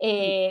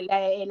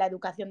 la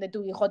educación de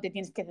tu hijo te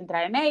tienes que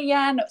centrar en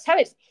ella, ¿no?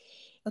 ¿Sabes?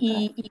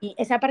 Y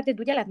esa parte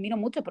tuya la admiro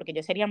mucho, porque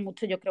yo sería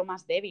mucho, yo creo,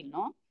 más débil,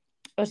 ¿no?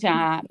 O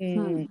sea,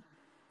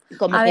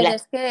 como A que ver, la...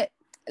 es que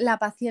la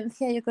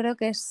paciencia yo creo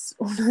que es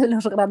uno de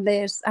los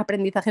grandes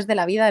aprendizajes de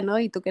la vida, ¿no?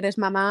 Y tú que eres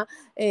mamá,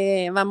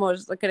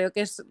 vamos, creo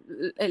que es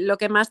lo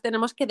que más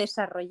tenemos que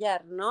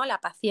desarrollar, ¿no? La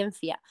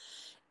paciencia.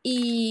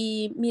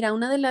 Y mira,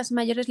 una de las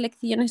mayores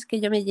lecciones que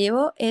yo me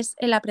llevo es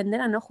el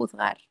aprender a no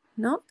juzgar,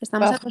 ¿no? Que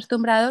estamos Oh,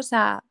 acostumbrados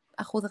a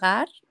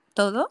juzgar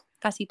todo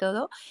casi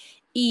todo.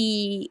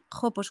 Y,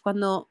 pues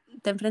cuando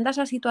te enfrentas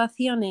a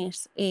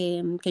situaciones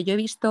que yo he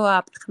visto,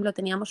 por ejemplo,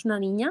 teníamos una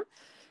niña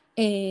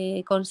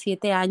con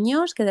 7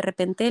 años que de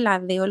repente la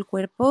veo el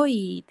cuerpo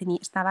y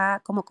estaba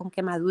como con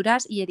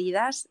quemaduras y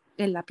heridas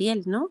en la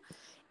piel, ¿no?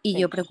 Y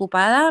yo Sí.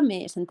 preocupada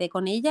me senté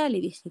con ella y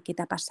le dije, ¿qué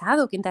te ha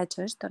pasado? ¿Quién te ha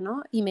hecho esto?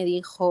 ¿No? Y me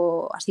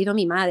dijo, ha sido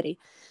mi madre.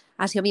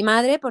 Ha sido mi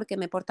madre porque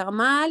me he portado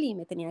mal y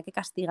me tenía que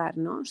castigar,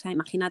 ¿no? O sea,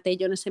 imagínate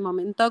yo en ese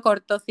momento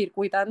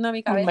cortocircuitando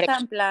mi Hombre, cabeza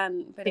en plan,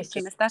 sí, ¿pero qué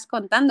sí. me estás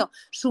contando?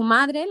 Su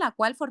madre, la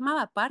cual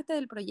formaba parte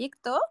del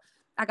proyecto,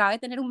 acababa de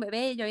tener un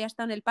bebé, yo había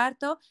estado en el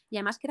parto y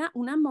además que era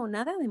una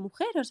monada de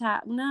mujer, o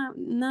sea,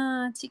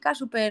 una chica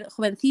súper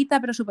jovencita,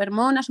 pero súper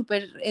mona,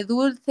 súper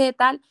dulce,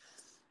 tal.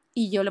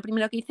 Y yo lo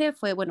primero que hice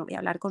fue, bueno, voy a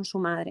hablar con su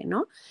madre,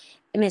 ¿no?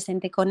 Me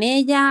senté con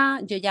ella,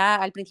 yo ya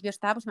al principio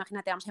estaba, pues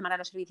imagínate, vamos a llamar a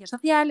los servicios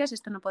sociales,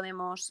 esto no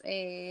podemos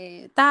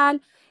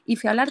tal, y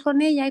fui a hablar con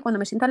ella y cuando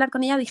me siento a hablar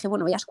con ella dije,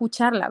 bueno, voy a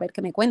escucharla, a ver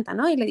qué me cuenta,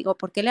 ¿no? Y le digo,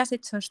 ¿por qué le has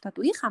hecho esto a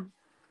tu hija?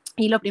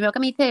 Y lo primero que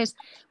me dice es,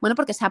 bueno,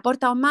 porque se ha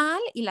portado mal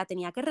y la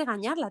tenía que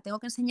regañar, la tengo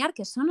que enseñar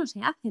que eso no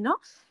se hace, ¿no?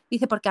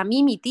 Dice, porque a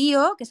mí mi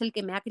tío, que es el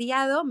que me ha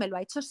criado, me lo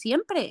ha hecho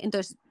siempre,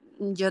 entonces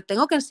yo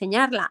tengo que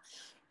enseñarla.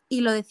 Y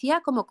lo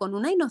decía como con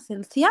una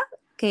inocencia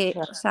que,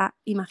 Claro. o sea,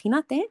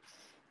 imagínate,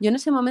 yo en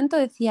ese momento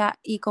decía,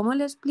 ¿y cómo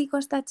le explico a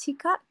esta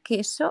chica que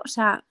eso, o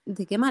sea,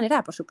 de qué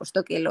manera? Por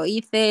supuesto que lo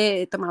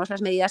hice, tomamos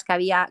las medidas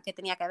que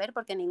tenía que haber,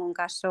 porque en ningún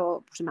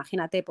caso, pues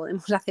imagínate,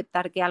 podemos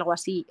aceptar que algo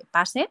así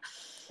pase.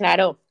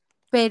 Claro.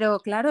 Pero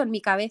claro, en mi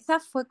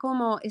cabeza fue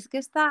como, es que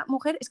esta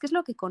mujer, es que es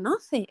lo que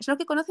conoce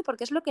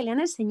porque es lo que le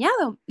han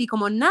enseñado. Y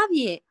como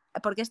nadie,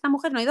 porque esta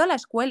mujer no ha ido a la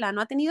escuela, no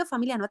ha tenido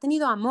familia, no ha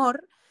tenido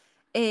amor,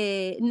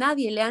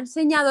 nadie le ha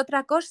enseñado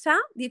otra cosa,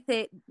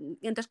 dice,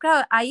 entonces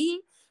claro,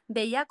 ahí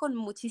veía con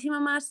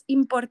muchísima más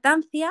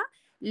importancia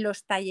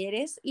los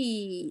talleres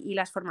y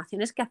las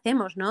formaciones que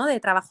hacemos, ¿no? De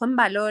trabajo en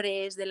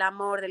valores, del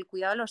amor, del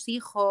cuidado de los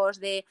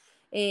hijos, de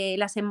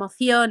las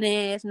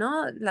emociones,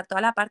 ¿no? Toda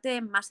la parte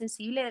más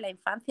sensible de la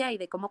infancia y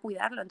de cómo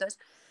cuidarlo. Entonces,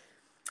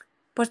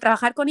 pues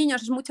trabajar con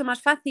niños es mucho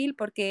más fácil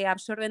porque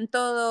absorben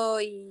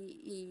todo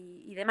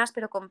y demás,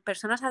 pero con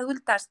personas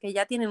adultas que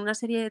ya tienen una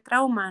serie de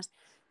traumas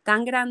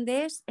tan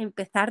grandes,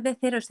 empezar de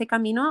cero ese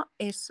camino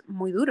es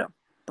muy duro,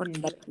 porque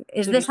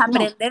es Durísimo.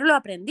 desaprender lo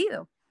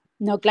aprendido.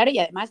 No, claro, y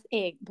además,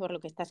 por lo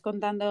que estás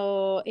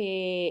contando,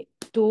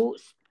 tú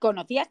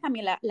conocías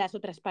también las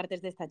otras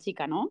partes de esta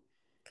chica, ¿no?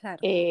 Claro.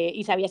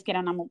 Y sabías que era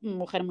una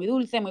mujer muy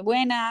dulce, muy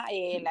buena,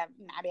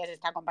 habías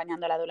estado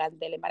acompañándola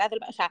durante el embarazo,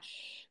 o sea,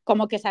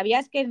 como que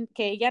sabías que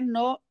ella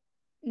no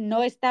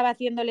estaba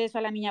haciéndole eso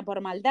a la niña por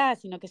maldad,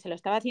 sino que se lo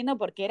estaba haciendo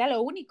porque era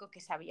lo único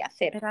que sabía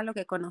hacer. Era lo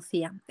que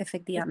conocía,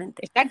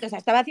 efectivamente. Exacto, o sea,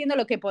 estaba haciendo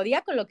lo que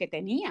podía con lo que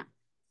tenía.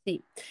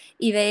 Sí,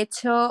 y de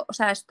hecho, o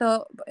sea,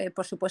 esto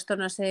por supuesto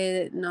no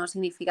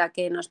significa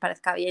que nos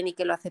parezca bien y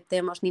que lo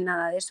aceptemos ni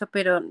nada de eso,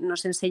 pero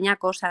nos enseña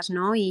cosas,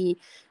 ¿no? Y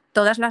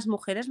todas las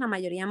mujeres, la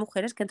mayoría de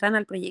mujeres que entran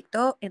al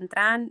proyecto,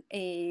 entran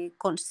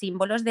con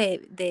símbolos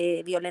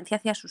de violencia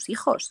hacia sus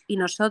hijos y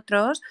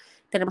nosotros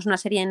tenemos una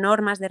serie de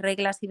normas, de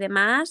reglas y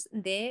demás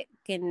de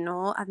que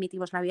no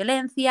admitimos la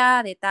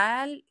violencia, de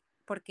tal,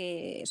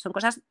 porque son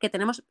cosas que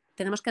tenemos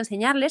que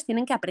enseñarles,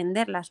 tienen que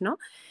aprenderlas, ¿no?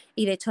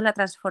 Y de hecho la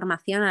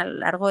transformación a lo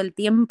largo del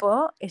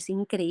tiempo es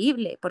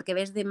increíble, porque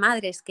ves de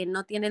madres que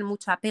no tienen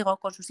mucho apego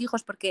con sus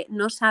hijos porque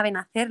no saben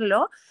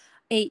hacerlo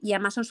y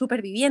además son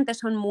supervivientes,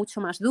 son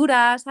mucho más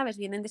duras, ¿sabes?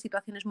 Vienen de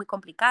situaciones muy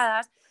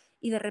complicadas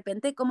y de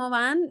repente cómo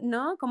van,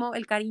 ¿no? Como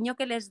el cariño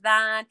que les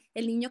dan,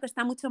 el niño que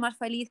está mucho más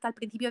feliz, que al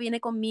principio viene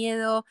con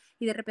miedo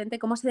y de repente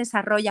cómo se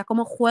desarrolla,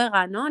 cómo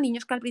juega, ¿no?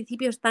 Niños que al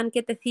principio están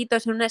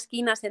quietecitos en una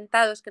esquina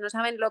sentados, que no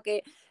saben lo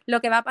que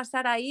va a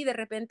pasar ahí, de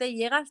repente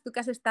llegas, tú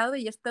que has estado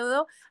y es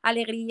todo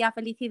alegría,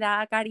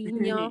 felicidad,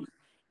 cariño,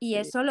 y Sí.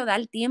 eso lo da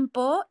el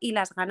tiempo y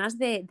las ganas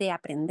de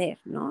aprender,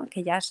 ¿no?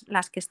 Que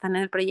las que están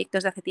en el proyecto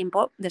desde hace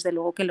tiempo, desde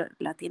luego que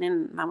la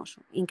tienen, vamos,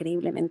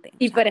 increíblemente. O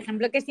Y, sea, por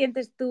ejemplo, ¿qué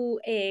sientes tú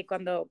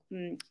cuando,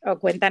 o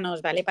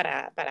cuéntanos, ¿vale?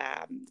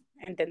 Para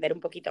entender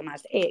un poquito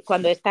más,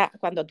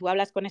 cuando tú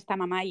hablas con esta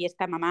mamá y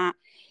esta mamá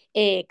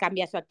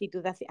cambia su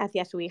actitud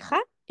hacia su hija,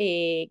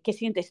 ¿qué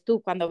sientes tú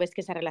cuando ves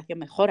que esa relación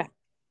mejora?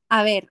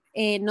 a ver,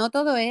 no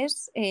todo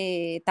es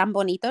tan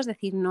bonito, es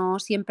decir, no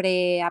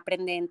siempre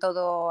aprenden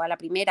todo a la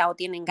primera o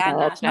tienen No,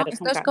 ganas, ¿no? claro,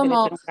 Esto es debe ser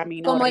como, un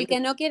camino como el horrible. que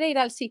no quiere ir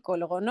al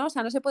psicólogo, ¿no? O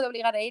sea, no se puede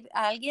obligar a ir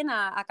a alguien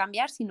a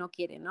cambiar si no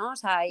quiere, ¿no? O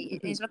sea,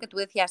 es lo que tú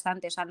decías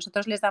antes, o sea,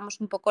 nosotros les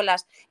damos un poco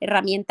las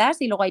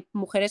herramientas y luego hay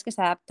mujeres que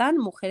se adaptan,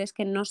 mujeres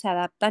que no se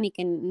adaptan y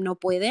que no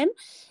pueden,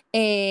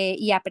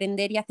 y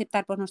aprender y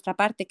aceptar por nuestra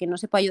parte que no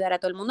se puede ayudar a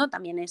todo el mundo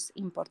también es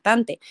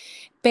importante.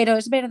 Pero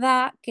es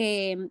verdad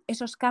que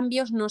esos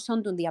cambios no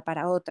son de un día día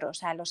para otro. O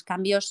sea, los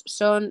cambios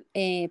son,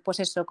 pues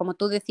eso, como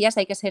tú decías,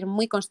 hay que ser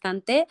muy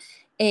constante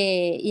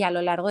y a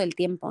lo largo del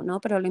tiempo, ¿no?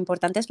 Pero lo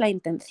importante es la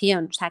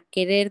intención, o sea,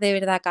 querer de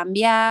verdad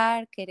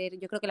cambiar,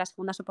 yo creo que las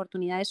segundas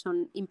oportunidades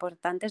son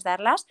importantes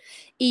darlas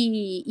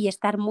y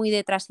estar muy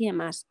detrás y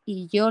demás.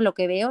 Y yo lo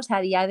que veo, o sea,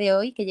 a día de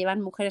hoy, que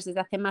llevan mujeres desde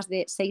hace más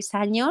de 6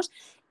 años,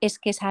 es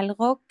que es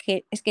algo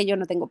que es que yo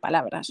no tengo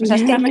palabras. O sea,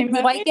 es que Ya me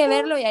digo, hay que imagino.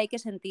 verlo y hay que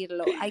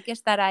sentirlo, hay que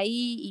estar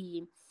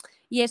ahí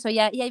y eso, y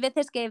hay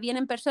veces que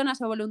vienen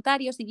personas o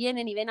voluntarios y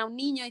vienen y ven a un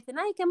niño y dicen,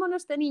 ay, qué mono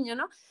este niño,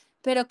 ¿no?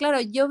 Pero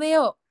claro, yo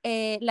veo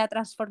la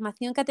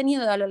transformación que ha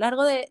tenido a lo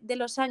largo de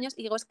los años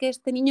y digo, es que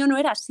este niño no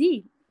era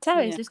así,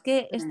 ¿sabes? Ya. Es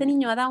que este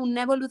niño ha dado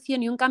una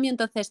evolución y un cambio,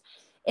 entonces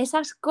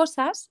esas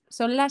cosas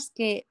son las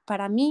que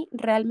para mí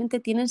realmente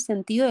tienen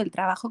sentido del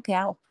trabajo que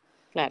hago.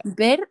 Claro.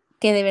 Ver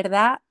que de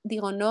verdad,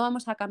 digo, no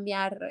vamos a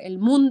cambiar el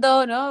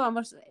mundo, ¿no?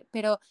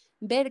 Pero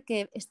ver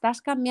que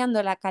estás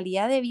cambiando la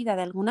calidad de vida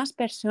de algunas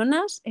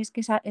personas es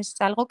que es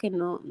algo que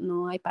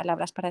no hay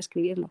palabras para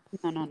escribirlo.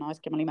 No, es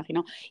que me lo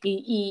imagino.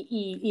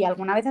 Y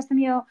alguna vez has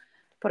tenido,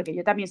 porque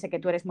yo también sé que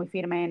tú eres muy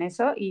firme en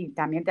eso y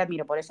también te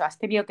admiro por eso, ¿has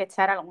tenido que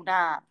echar a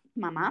alguna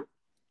mamá?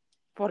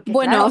 Porque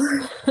Bueno,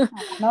 claro,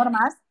 las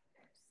normas,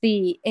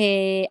 sí,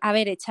 a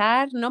ver,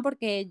 echar, ¿no?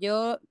 Porque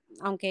yo,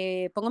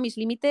 aunque pongo mis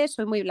límites,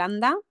 soy muy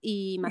blanda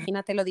y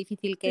imagínate lo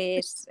difícil que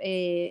es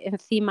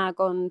encima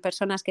con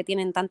personas que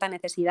tienen tanta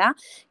necesidad.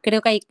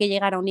 Creo que hay que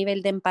llegar a un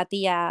nivel de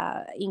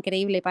empatía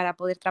increíble para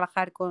poder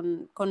trabajar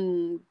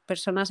con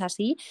personas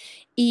así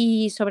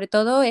y sobre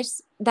todo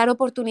es dar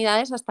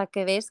oportunidades hasta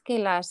que ves que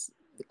las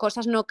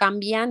cosas no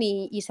cambian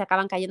y se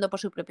acaban cayendo por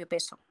su propio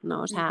peso,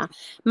 ¿no? O sea,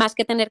 más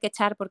que tener que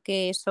echar,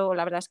 porque eso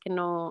la verdad es que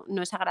no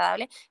es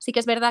agradable. Sí que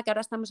es verdad que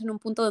ahora estamos en un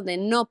punto donde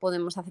no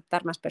podemos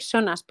aceptar más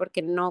personas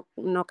porque no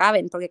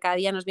caben, porque cada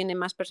día nos vienen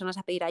más personas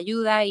a pedir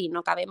ayuda y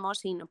no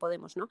cabemos y no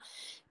podemos, ¿no?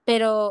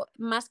 Pero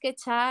más que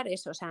echar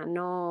eso, o sea,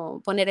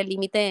 no poner el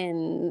límite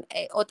en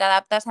o te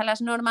adaptas a las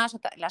normas,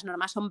 las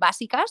normas son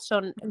básicas,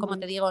 son, como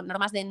te digo,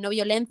 normas de no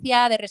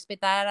violencia, de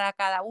respetar a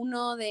cada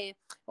uno, de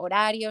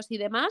horarios y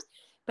demás,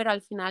 pero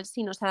al final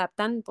si no se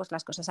adaptan, pues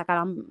las cosas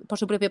acaban por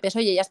su propio peso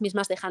y ellas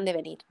mismas dejan de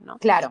venir, ¿no?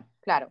 claro,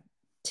 claro,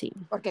 Sí.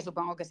 porque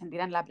supongo que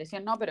sentirán la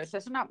presión, no, pero eso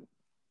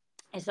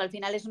al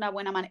final es una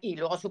buena manera, y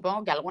luego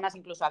supongo que algunas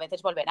incluso a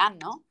veces volverán,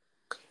 ¿no?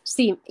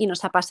 Sí, y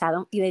nos ha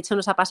pasado. Y de hecho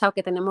nos ha pasado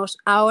que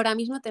ahora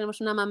mismo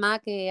tenemos una mamá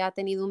que ha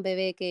tenido un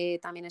bebé que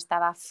también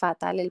estaba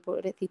fatal, el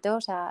pobrecito,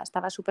 o sea,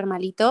 estaba súper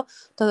malito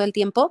todo el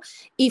tiempo.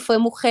 Y fue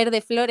mujer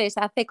de flores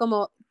hace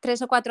como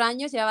 3 o 4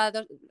 años,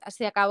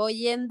 se acabó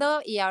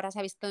yendo y ahora se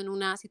ha visto en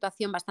una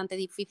situación bastante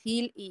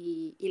difícil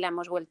y la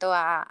hemos vuelto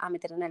a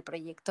meter en el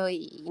proyecto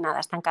y nada,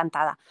 está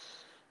encantada,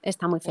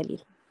 está muy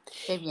feliz.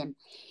 Qué bien. Mm.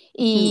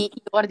 Y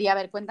Gordi, a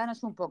ver,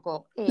 cuéntanos un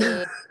poco,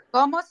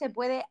 ¿cómo se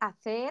puede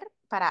hacer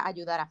para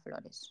ayudar a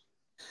Flores?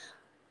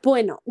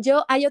 Bueno,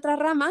 hay otra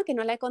rama que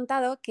no la he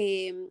contado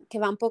que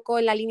va un poco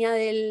en la línea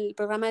del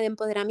programa de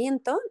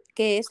empoderamiento,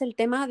 que es el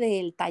tema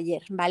del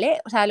taller, ¿vale?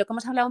 O sea, lo que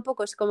hemos hablado un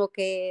poco es como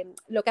que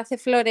lo que hace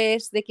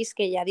Flores de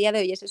Quisqueya a día de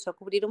hoy es eso,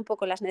 cubrir un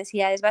poco las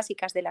necesidades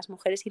básicas de las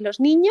mujeres y los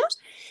niños.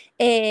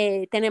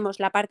 Tenemos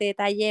la parte de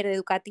taller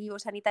educativo,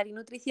 sanitario y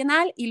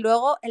nutricional y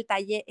luego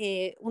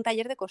un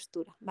taller de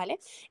costura, ¿vale?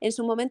 En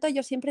su momento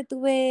yo siempre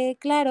tuve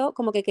claro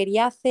como que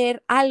quería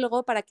hacer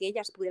algo para que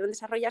ellas pudieran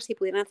desarrollarse y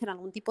pudieran hacer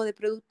algún tipo de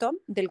producto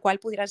del cual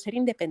pudieran ser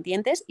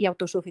independientes y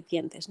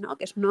autosuficientes, ¿no?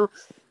 Que es uno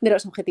de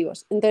los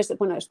objetivos. Entonces,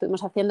 bueno,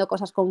 estuvimos haciendo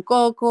cosas con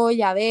coco,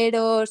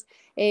 llaveros,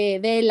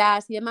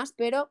 velas y demás,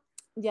 pero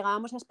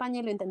llegábamos a España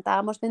y lo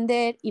intentábamos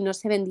vender y no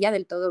se vendía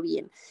del todo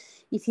bien.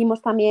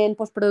 Hicimos también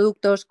pues,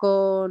 productos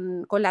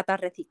con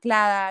latas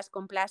recicladas,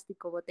 con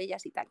plástico,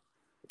 botellas y tal.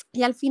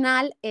 Y al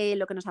final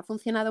lo que nos ha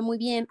funcionado muy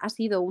bien ha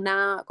sido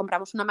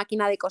compramos una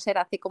máquina de coser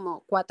hace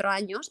como 4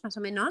 años más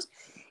o menos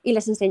y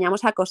les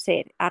enseñamos a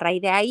coser. A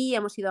raíz de ahí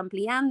hemos ido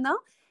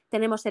ampliando.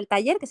 Tenemos el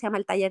taller que se llama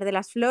el Taller de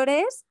las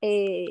Flores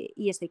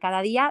y eso, y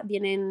cada día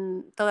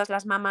vienen todas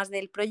las mamás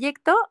del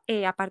proyecto,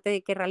 aparte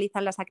de que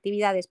realizan las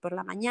actividades por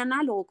la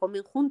mañana, luego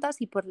comen juntas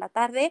y por la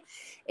tarde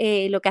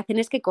lo que hacen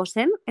es que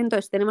cosen.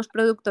 Entonces tenemos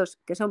productos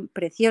que son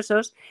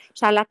preciosos. O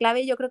sea, la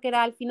clave yo creo que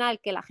era al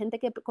final que la gente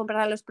que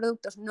comprara los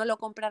productos no lo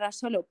comprara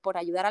solo por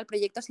ayudar al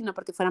proyecto, sino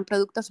porque fueran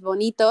productos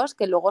bonitos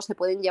que luego se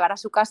pueden llevar a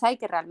su casa y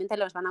que realmente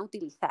los van a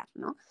utilizar,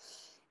 ¿no?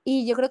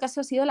 Y yo creo que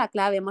eso ha sido la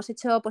clave.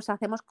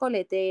 Hacemos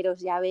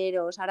coleteros,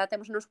 llaveros, ahora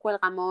tenemos unos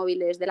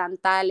cuelgamóviles,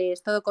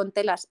 delantales, todo con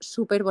telas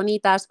súper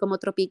bonitas como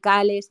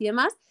tropicales y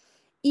demás.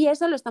 Y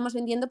eso lo estamos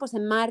vendiendo pues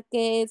en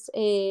markets,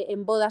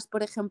 en bodas,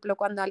 por ejemplo,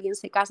 cuando alguien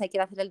se casa y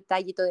quiere hacer el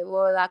tallito de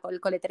boda con el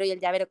coletero y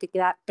el llavero que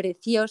queda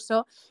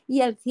precioso.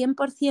 Y el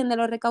 100% de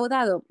lo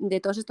recaudado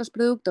de todos estos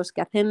productos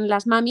que hacen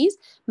las mamis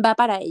va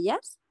para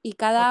ellas. Y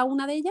cada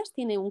una de ellas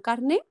tiene un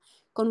carnet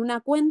con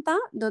una cuenta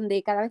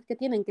donde cada vez que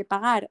tienen que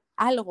pagar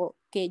algo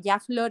que ya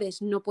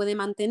Flores no puede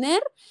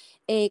mantener,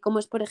 como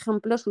es por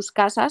ejemplo sus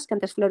casas, que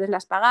antes Flores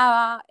las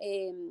pagaba,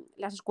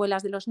 las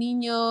escuelas de los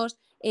niños,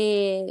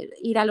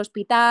 ir al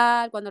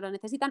hospital cuando lo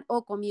necesitan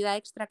o comida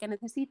extra que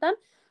necesitan,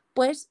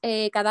 pues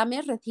cada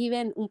mes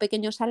reciben un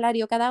pequeño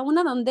salario cada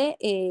una donde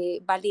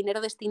va el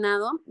dinero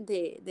destinado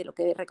de lo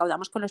que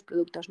recaudamos con los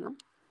productos, ¿no?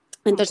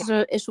 Ok. Entonces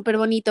eso es súper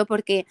bonito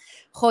porque,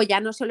 ya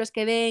no solo es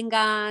que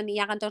vengan y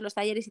hagan todos los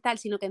talleres y tal,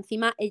 sino que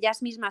encima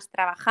ellas mismas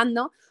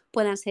trabajando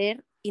puedan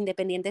ser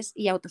independientes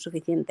y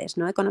autosuficientes,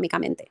 ¿no?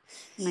 Económicamente.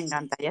 Me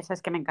encanta, ya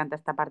sabes que me encanta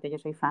esta parte, yo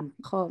soy fan.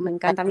 Me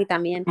encanta a mí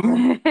también.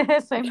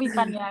 Soy muy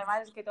fan y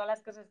además es que todas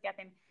las cosas que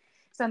hacen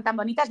son tan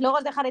bonitas. Luego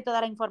os dejaré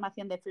toda la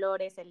información de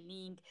Flores, el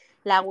link,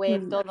 la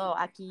web, todo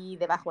aquí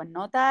debajo en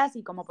notas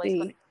y cómo podéis Sí.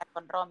 contactar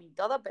con Rom y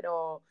todo,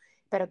 pero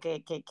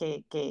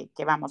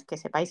que vamos, que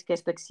sepáis que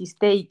esto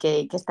existe y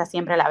que está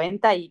siempre a la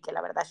venta y que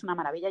la verdad es una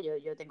maravilla.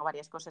 Yo tengo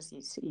varias cosas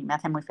y me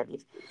hace muy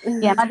feliz.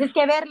 Y además es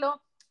que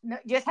verlo, no,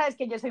 yo sabes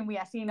que yo soy muy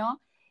así, ¿no?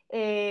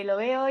 Lo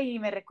veo y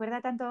me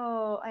recuerda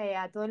tanto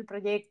a todo el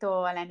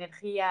proyecto, a la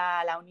energía,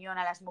 a la unión,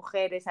 a las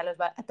mujeres, a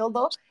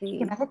todo, que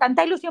me Sí. hace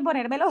tanta ilusión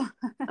ponérmelo.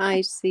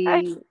 Ay, ¿Sabes?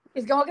 sí.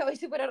 Es como que voy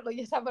súper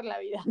orgullosa por la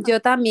vida. Yo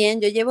también,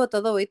 yo llevo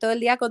todo, voy todo el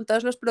día con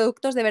todos los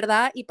productos de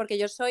verdad y porque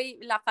yo soy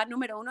la fan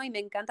número uno y me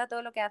encanta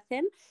todo lo que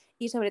hacen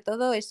y sobre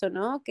todo eso,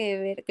 ¿no?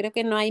 Creo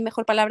que no hay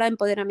mejor palabra de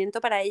empoderamiento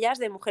para ellas,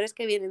 de mujeres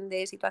que vienen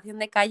de situación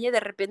de calle, de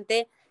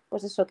repente,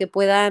 pues eso, que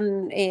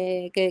puedan,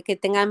 que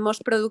tengamos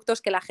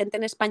productos que la gente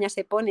en España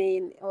se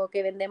pone o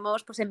que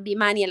vendemos pues en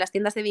Bimani, en las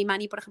tiendas de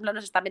Bimani, por ejemplo,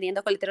 nos están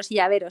vendiendo coleteros y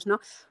llaveros, ¿no?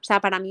 O sea,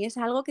 para mí es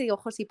algo que digo,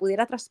 ojo, si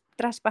pudiera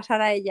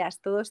traspasar a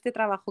ellas todo este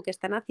trabajo que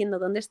están haciendo,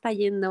 dónde está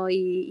yendo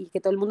y que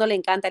todo el mundo le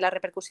encanta y la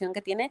repercusión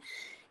que tiene,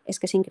 es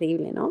que es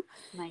increíble, ¿no?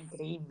 No,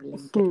 increíble,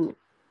 increíble. Mm.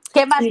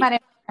 ¿Qué más Sí.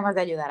 maneras tenemos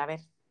de ayudar? A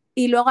ver.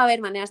 Y luego, a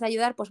ver, maneras de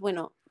ayudar, pues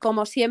bueno,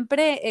 como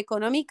siempre,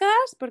 económicas,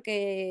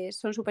 porque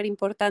son súper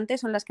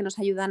importantes, son las que nos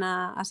ayudan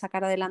a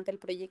sacar adelante el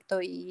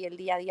proyecto y el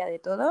día a día de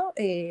todo.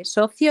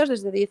 Socios,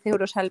 desde 10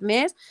 euros al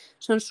mes,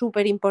 son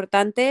súper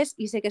importantes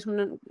y sé que,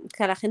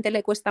 que a la gente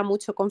le cuesta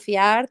mucho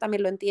confiar,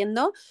 también lo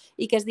entiendo,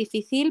 y que es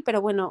difícil, pero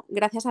bueno,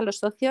 gracias a los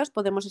socios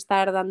podemos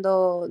estar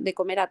dando de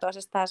comer a todas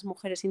estas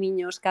mujeres y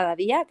niños cada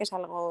día, que es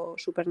algo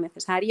súper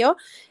necesario,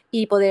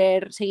 y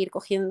poder seguir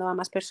cogiendo a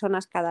más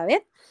personas cada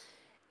vez.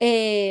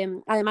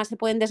 Además se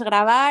pueden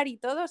desgravar y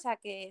todo, o sea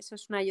que eso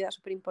es una ayuda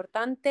súper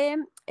importante.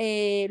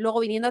 Luego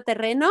viniendo a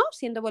terreno,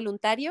 siendo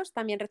voluntarios,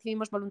 también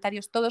recibimos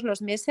voluntarios todos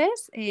los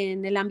meses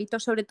en el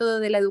ámbito sobre todo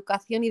de la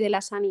educación y de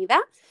la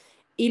sanidad.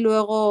 Y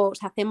luego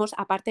hacemos,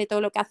 aparte de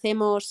todo lo que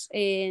hacemos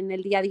en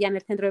el día a día en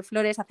el Centro de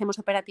Flores, hacemos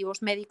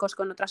operativos médicos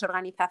con otras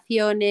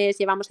organizaciones,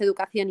 llevamos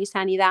educación y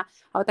sanidad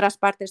a otras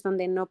partes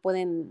donde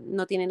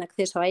no tienen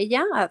acceso a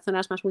ella, a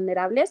zonas más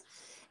vulnerables.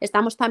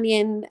 Estamos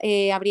también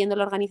abriendo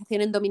la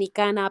organización en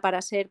Dominicana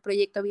para ser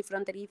proyecto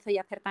bifronterizo y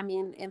hacer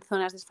también en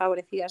zonas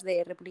desfavorecidas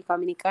de República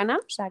Dominicana,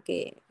 o sea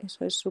que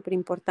eso es súper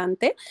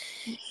importante.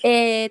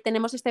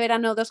 Tenemos este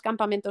verano 2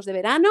 campamentos de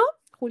verano,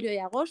 julio y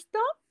agosto.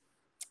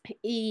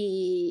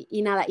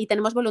 Y nada, y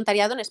tenemos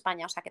voluntariado en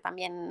España, o sea que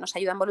también nos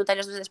ayudan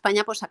voluntarios desde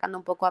España, pues sacando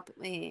un poco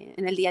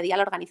en el día a día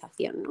la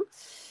organización, ¿no?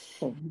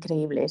 Sí,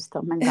 increíble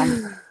esto, me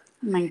encanta.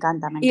 Me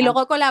encanta, me Y encanta.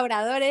 luego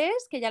colaboradores,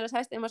 que ya lo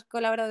sabes, tenemos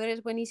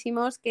colaboradores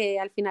buenísimos, que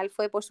al final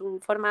fue pues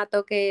un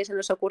formato que se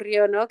nos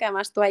ocurrió, ¿no? Que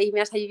además tú ahí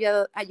me has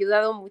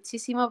ayudado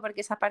muchísimo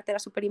porque esa parte era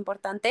súper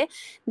importante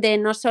de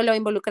no solo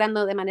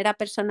involucrando de manera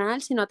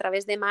personal, sino a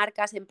través de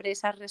marcas,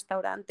 empresas,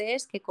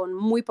 restaurantes, que con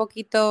muy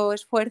poquito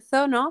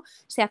esfuerzo, ¿no?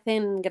 Se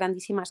hacen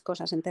grandísimas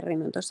cosas en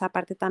terreno. Entonces esa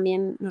parte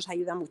también nos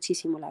ayuda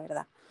muchísimo, la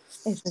verdad.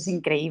 Eso es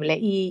increíble.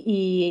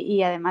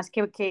 Y además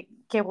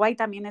que guay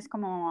también es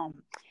como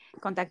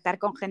contactar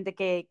con gente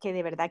que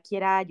de verdad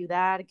quiera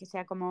ayudar, que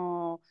sea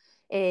como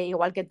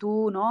igual que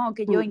tú, ¿no?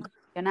 Que yo, Mm.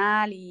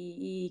 incondicional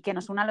y que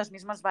nos unan los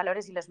mismos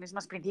valores y los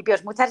mismos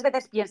principios. Muchas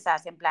veces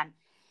piensas en plan,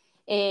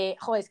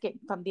 es que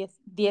con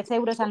 10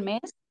 euros al mes,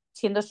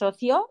 siendo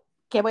socio,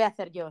 ¿qué voy a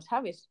hacer yo?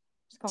 ¿Sabes?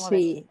 Es como de,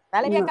 Sí,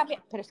 dale, voy a no.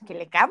 cambiar, pero es que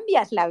le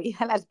cambias la vida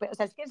a las personas, o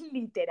sea, es que es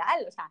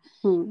literal, o sea,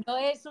 Mm. no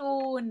es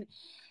un,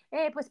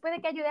 pues puede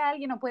que ayude a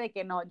alguien o puede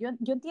que no.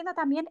 Yo entiendo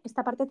también,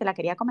 esta parte te la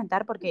quería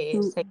comentar porque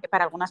Mm. sé que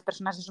para algunas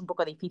personas es un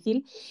poco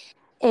difícil.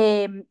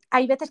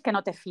 Hay veces que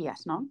no te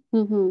fías, ¿no?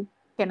 Ujú,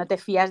 Que no te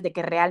fías de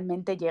que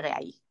realmente llegue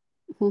ahí.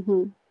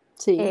 ujú.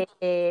 Sí.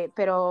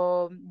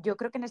 Pero yo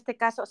creo que en este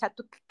caso, o sea,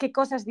 ¿tú qué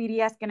cosas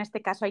dirías que en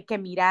este caso hay que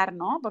mirar,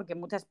 ¿no? Porque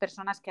muchas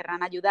personas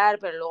querrán ayudar,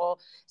 pero luego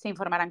se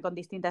informarán con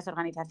distintas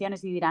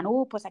organizaciones y dirán,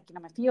 pues aquí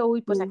no me fío,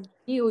 uy, pues Mm. aquí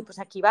sí, uy, pues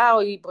aquí va,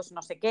 uy, pues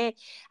no sé qué.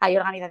 Hay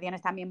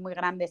organizaciones también muy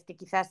grandes que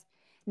quizás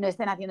no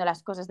estén haciendo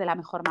las cosas de la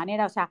mejor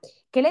manera. O sea,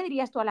 ¿qué le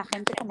dirías tú a la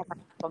gente como para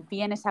que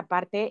confíe en esa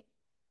parte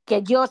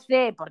que yo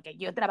sé, porque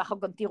yo trabajo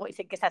contigo y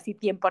sé que es así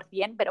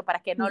 100%, pero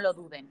para que no lo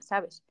duden,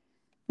 ¿sabes?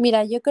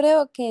 Mira, yo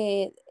creo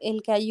que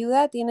el que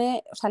ayuda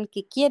tiene, o sea, el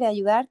que quiere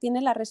ayudar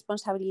tiene la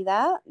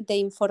responsabilidad de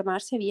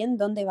informarse bien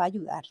dónde va a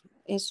ayudar.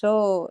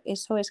 Eso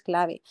es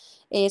clave.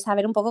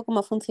 Saber un poco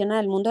cómo funciona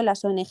el mundo de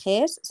las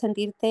ONGs,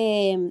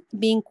 sentirte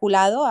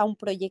vinculado a un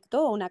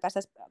proyecto o una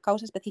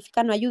causa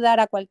específica, no ayudar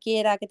a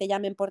cualquiera que te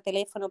llamen por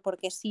teléfono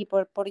porque sí,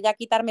 por ya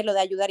quitármelo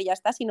de ayudar y ya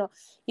está, sino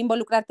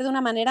involucrarte de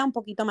una manera un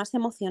poquito más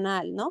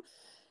emocional, ¿no?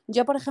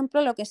 Yo, por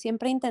ejemplo, lo que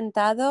siempre he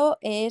intentado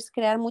es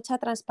crear mucha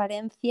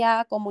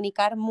transparencia,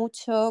 comunicar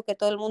mucho, que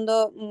todo el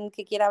mundo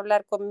que quiera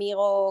hablar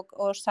conmigo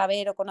o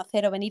saber o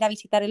conocer o venir a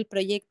visitar el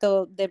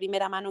proyecto de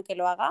primera mano que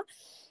lo haga.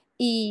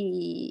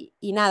 Y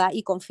nada,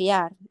 y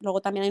confiar. Luego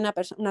también hay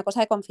una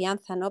cosa de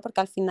confianza, ¿no? Porque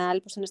al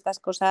final, pues en estas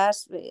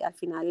cosas, al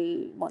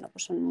final, bueno,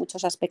 pues son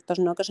muchos aspectos,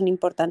 ¿no? Que son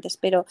importantes,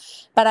 pero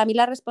para mí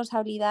la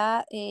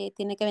responsabilidad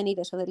tiene que venir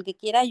eso, del que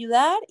quiera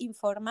ayudar,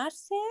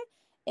 informarse,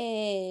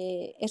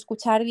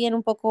 escuchar bien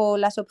un poco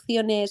las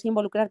opciones,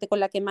 involucrarte con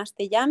la que más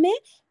te llame,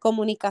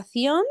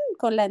 comunicación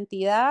con la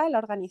entidad, la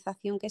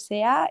organización que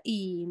sea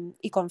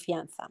y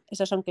confianza.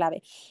 Esos son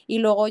clave. Y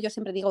luego yo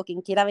siempre digo,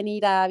 quien quiera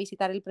venir a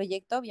visitar el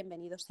proyecto,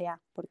 bienvenido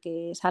sea,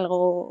 porque es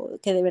algo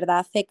que de verdad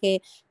hace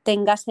que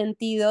tenga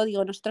sentido.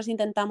 Digo, nosotros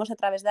intentamos a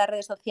través de las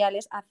redes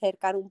sociales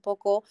acercar un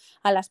poco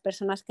a las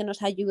personas que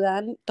nos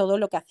ayudan todo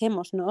lo que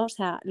hacemos, ¿no? O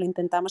sea, lo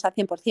intentamos al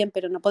 100%,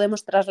 pero no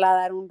podemos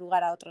trasladar un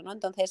lugar a otro, ¿no?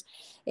 Entonces,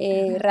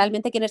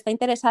 realmente quien está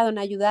interesado en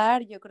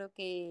ayudar, yo creo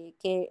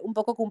que un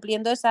poco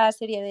cumpliendo esa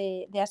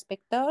serie de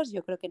aspectos,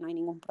 yo creo que no hay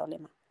ningún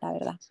problema, la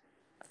verdad.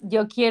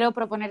 Yo quiero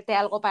proponerte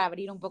algo para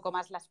abrir un poco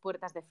más las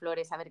puertas de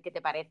Flores, a ver qué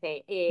te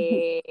parece.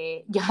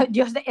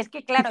 Es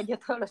que, claro, yo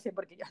todo lo sé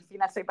porque yo al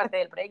final soy parte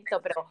del proyecto,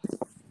 pero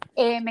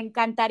me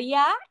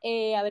encantaría,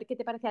 a ver qué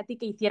te parece a ti,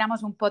 que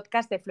hiciéramos un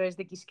podcast de Flores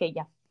de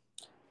Quisqueya.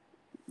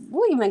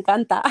 Uy, me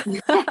encanta.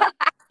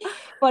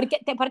 ¿Por qué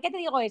te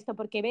digo esto?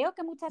 Porque veo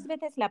que muchas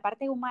veces la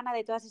parte humana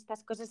de todas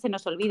estas cosas se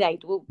nos olvida y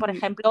tú, por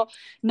ejemplo,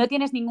 no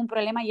tienes ningún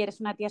problema y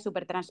eres una tía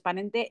súper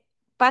transparente.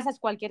 Pasas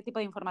cualquier tipo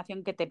de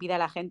información que te pida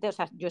la gente, o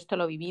sea, yo esto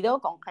lo he vivido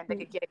con gente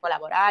que quiere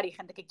colaborar y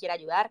gente que quiere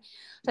ayudar,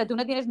 o sea, tú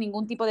no tienes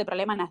ningún tipo de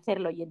problema en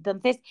hacerlo y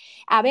entonces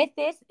a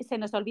veces se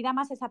nos olvida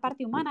más esa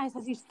parte humana,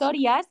 esas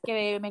historias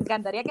que me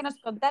encantaría que nos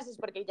contases,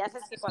 porque ya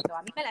sabes que cuando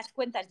a mí me las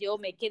cuentas yo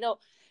me quedo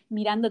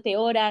mirándote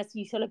horas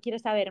y solo quiero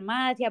saber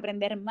más y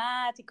aprender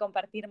más y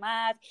compartir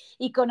más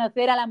y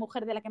conocer a la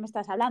mujer de la que me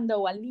estás hablando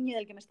o al niño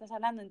del que me estás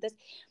hablando. Entonces,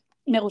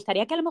 me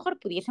gustaría que a lo mejor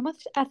pudiésemos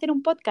hacer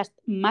un podcast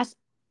más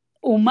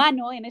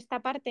humano en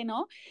esta parte,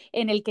 ¿no?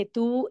 En el que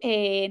tú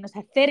nos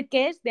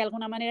acerques de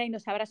alguna manera y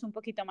nos abras un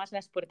poquito más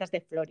las puertas de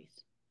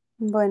Flores.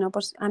 Bueno,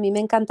 pues a mí me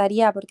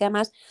encantaría, porque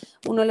además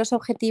uno de los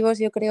objetivos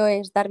yo creo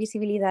es dar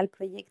visibilidad al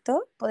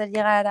proyecto, poder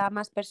llegar a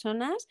más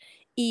personas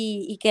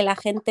y que la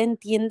gente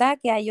entienda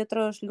que hay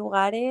otros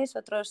lugares,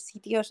 otros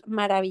sitios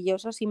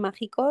maravillosos y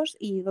mágicos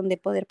y donde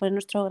poder poner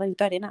nuestro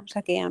granito de arena. O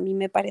sea que a mí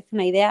me parece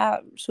una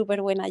idea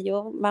súper buena.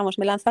 Yo, vamos,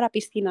 me lanzo a la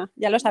piscina,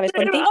 ya lo sabes,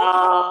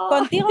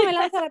 contigo me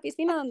lanzo a la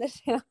piscina donde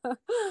sea.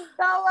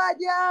 Toma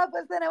ya,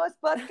 pues tenemos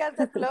podcast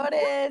de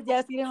Flores, ya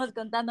os iremos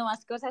contando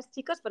más cosas,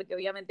 chicos, porque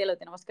obviamente lo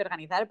tenemos que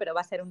organizar, pero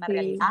va a ser una Sí.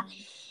 realidad.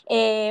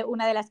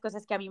 Una de las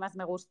cosas que a mí más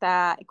me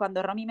gusta,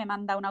 cuando Romy me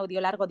manda un audio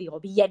largo, digo,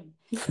 bien,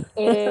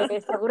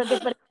 seguro que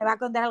es porque me va a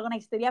contar alguna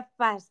historia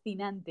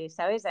fascinante,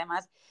 ¿sabes?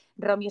 Además,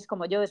 Romy es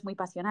como yo, es muy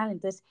pasional,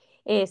 entonces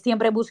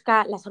siempre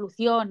busca la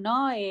solución,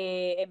 ¿no?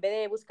 En vez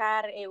de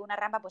buscar una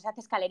rampa, pues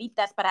hace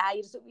escaleritas para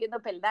ir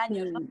subiendo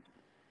peldaños, ¿no?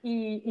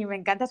 Y me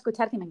encanta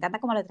escucharte y me encanta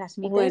cómo lo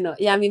transmites. Bueno,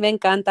 y a mí me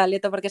encanta,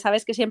 Leto, porque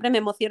sabes que siempre me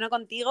emociono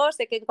contigo.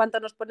 Sé que en cuanto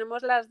nos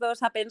ponemos las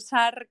dos a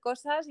pensar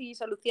cosas y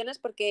soluciones,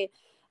 porque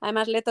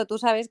además, Leto, tú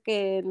sabes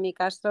que en mi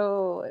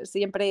caso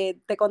siempre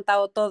te he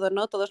contado todo,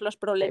 ¿no? Todos los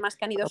problemas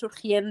que han ido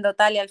surgiendo,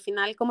 tal, y al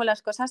final, como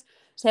las cosas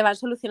se van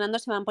solucionando,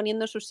 se van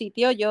poniendo en su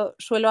sitio. Yo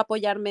suelo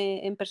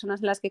apoyarme en personas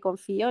en las que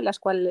confío, en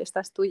las cuales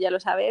estás tú, ya lo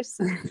sabes,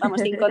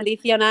 vamos,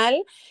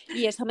 incondicional,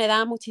 y eso me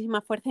da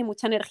muchísima fuerza y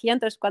mucha energía.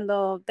 Entonces,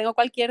 cuando tengo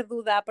cualquier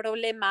duda,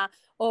 problema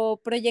o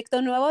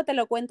proyecto nuevo, te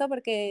lo cuento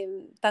porque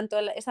tanto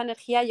esa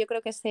energía yo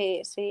creo que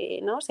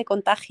 ¿no? se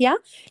contagia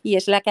y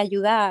es la que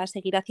ayuda a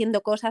seguir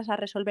haciendo cosas, a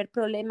resolver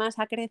problemas,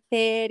 a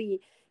crecer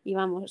y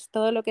vamos,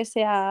 todo lo que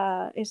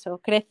sea eso,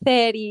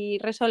 crecer y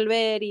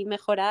resolver y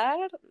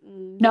mejorar.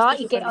 Yo No,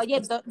 estoy y que, súper oye,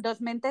 dispuesta.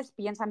 dos mentes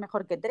piensan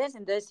mejor que tres.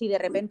 Entonces, si de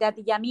repente a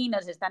ti y a mí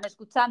nos están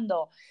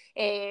escuchando,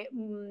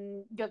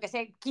 yo qué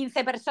sé,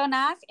 15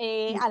 personas,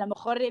 a lo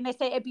mejor en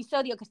ese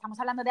episodio que estamos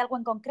hablando de algo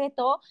en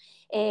concreto,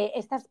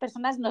 estas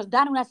personas nos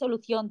dan una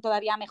solución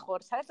todavía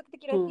mejor. ¿Sabes lo que te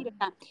quiero decir? O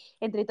sea,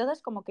 entre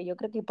todos, como que yo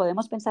creo que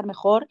podemos pensar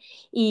mejor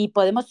y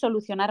podemos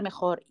solucionar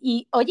mejor.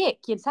 Y, oye,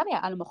 quién sabe,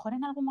 a lo mejor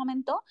en algún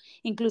momento,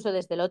 incluso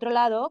desde el otro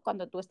lado,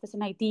 cuando tú estés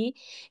en Haití,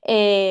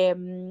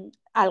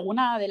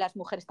 alguna de las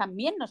mujeres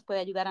también nos puede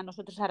ayudar a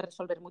nosotros a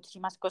resolver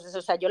muchísimas cosas.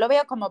 O sea, yo lo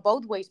veo como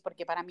both ways,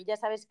 porque para mí ya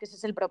sabes que ese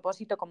es el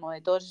propósito como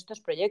de todos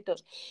estos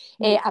proyectos,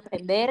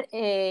 aprender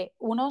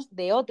unos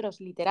de otros,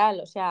 literal.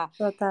 O sea,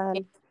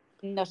 Total.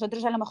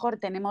 nosotros a lo mejor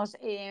tenemos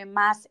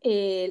más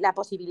la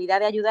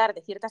posibilidad de ayudar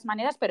de ciertas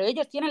maneras, pero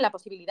ellos tienen la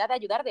posibilidad de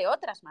ayudar de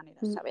otras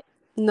maneras, ¿sabes?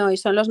 No, y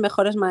son los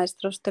mejores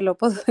maestros, te lo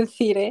puedo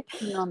decir, ¿eh?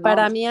 No, no,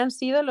 Para mí han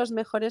sido los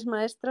mejores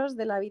maestros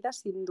de la vida,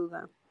 sin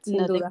duda, sin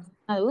no tengo duda.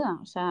 ninguna duda.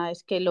 O sea,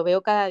 es que lo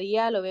veo cada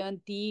día, lo veo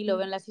en ti, lo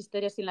veo en las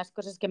historias y en las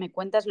cosas que me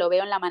cuentas, lo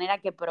veo en la manera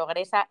que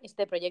progresa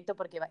este proyecto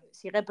porque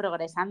sigue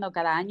progresando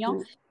cada año.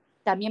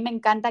 También me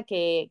encanta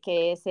que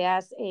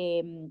seas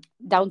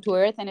down to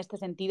earth en este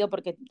sentido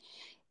porque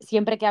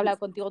siempre que he hablado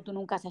contigo tú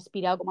nunca has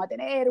aspirado como a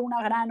tener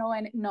una gran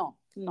ONG. No,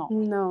 no.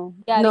 No,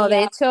 Día a no,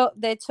 día.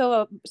 de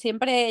hecho,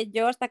 siempre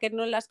yo hasta que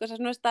no, las cosas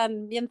no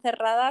están bien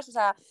cerradas, o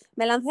sea,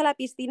 me lanzo a la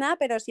piscina,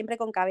 pero siempre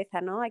con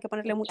cabeza, ¿no? Hay que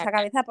ponerle mucha Exacto.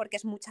 cabeza porque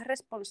es mucha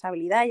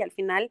responsabilidad y al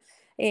final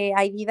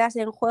hay vidas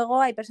en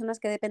juego, hay personas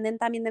que dependen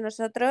también de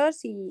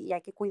nosotros y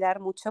hay que cuidar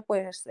mucho,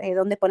 pues,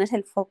 dónde pones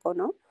el foco,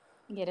 ¿no?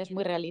 Y eres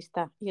muy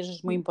realista y eso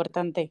es muy Mm,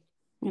 importante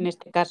en mm,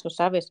 este caso,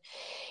 ¿sabes?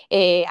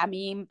 A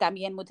mí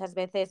también muchas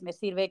veces me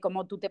sirve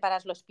como tú te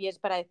paras los pies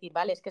para decir,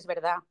 vale, es que es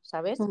verdad,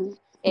 ¿sabes? mm, mm.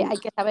 Hay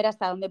que saber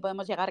hasta dónde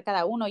podemos llegar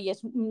cada uno y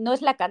no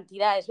es la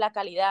cantidad, es la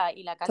calidad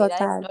y la calidad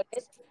de Total.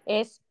 flores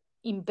es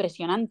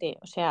impresionante,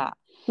 o sea,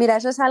 Mira,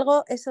 eso es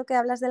algo, eso que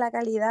hablas de la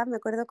calidad, me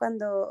acuerdo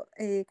cuando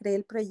creé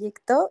el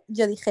proyecto,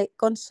 yo dije,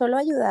 con solo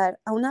ayudar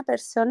a una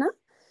persona,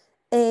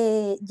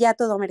 ya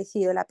todo ha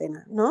merecido la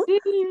pena, ¿no? sí,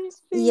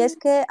 Y es sí,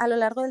 que a lo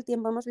largo del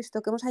tiempo hemos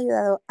visto que hemos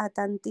ayudado a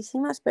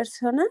tantísimas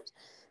personas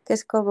que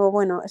es como,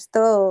 bueno,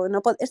 esto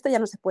ya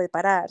no se puede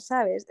parar,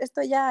 ¿sabes?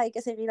 Esto ya hay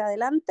que seguir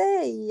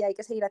adelante y hay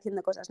que seguir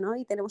haciendo cosas, ¿no?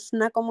 Y tenemos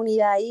una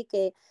comunidad ahí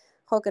que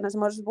nos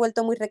hemos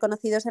vuelto muy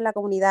reconocidos en la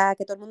comunidad,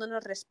 que todo el mundo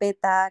nos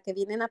respeta, que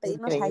vienen a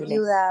pedirnos increíble.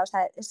 ayuda, o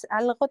sea, es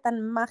algo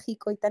tan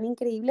mágico y tan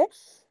increíble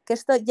que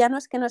esto ya no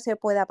es que no se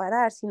pueda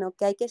parar, sino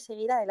que hay que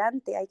seguir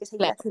adelante, hay que seguir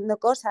Claro, haciendo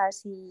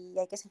cosas y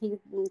hay que seguir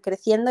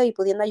creciendo y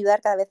pudiendo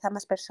ayudar cada vez a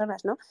más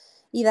personas, ¿no?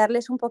 Y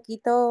darles un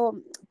poquito,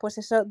 pues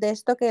eso, de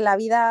esto que la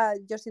vida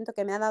yo siento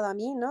que me ha dado a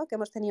mí, ¿no? Que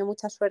hemos tenido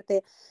mucha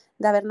suerte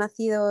de haber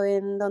nacido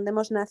en donde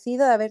hemos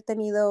nacido, de haber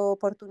tenido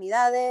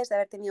oportunidades, de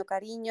haber tenido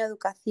cariño,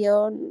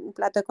 educación, un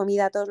plato de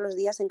comida todos los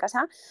días en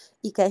casa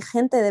y que hay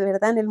gente de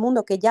verdad en el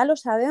mundo que ya lo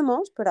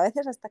sabemos, pero a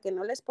veces hasta que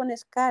no les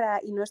pones cara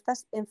y no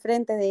estás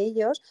enfrente de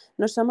ellos,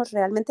 no somos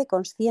realmente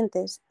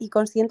conscientes y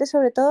conscientes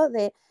sobre todo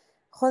de,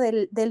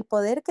 del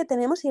poder que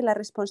tenemos y la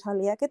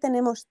responsabilidad que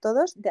tenemos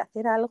todos de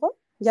hacer algo.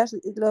 Ya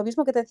lo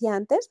mismo que te decía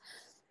antes,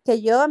 que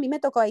a mí me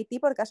tocó Haití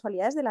por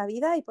casualidades de la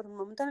vida y por un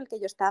momento en el que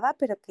yo estaba,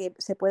 pero que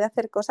se puede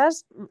hacer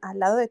cosas al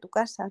lado de tu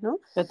casa, ¿no?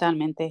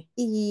 totalmente.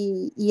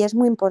 Y es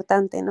muy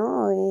importante,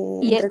 ¿no?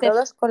 Y Entre este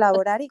todos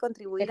colaborar y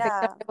contribuir efecto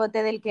a...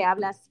 rebote del que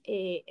hablas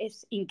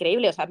es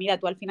increíble. O sea, mira,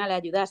 tú al final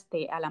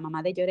ayudaste a la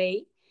mamá de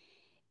Llorei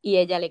y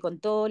ella le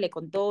contó, le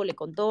contó, le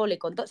contó, le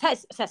contó.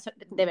 ¿Sabes? O sea,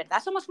 de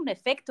verdad somos un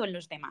efecto en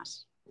los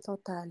demás.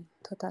 Total,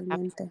 ¿Sabes?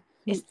 totalmente.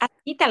 Es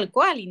así tal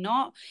cual y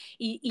no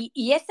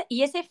y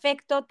ese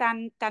efecto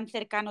tan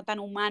cercano, tan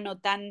humano,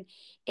 tan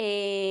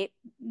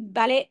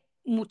vale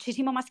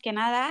muchísimo más que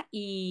nada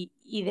y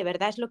de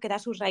verdad es lo que da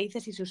sus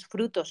raíces y sus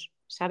frutos,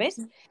 ¿sabes?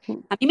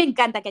 A mí me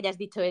encanta que hayas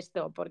dicho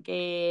esto,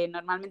 porque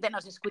normalmente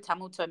no se escucha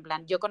mucho, en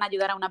plan, yo con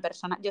ayudar a una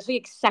persona, yo soy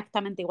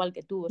exactamente igual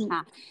que tú, o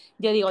sea,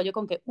 yo digo, yo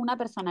con que una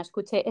persona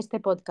escuche este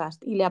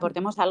podcast y le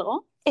aportemos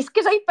algo, es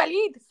que soy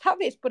feliz,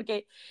 ¿sabes?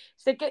 Porque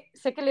sé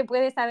que le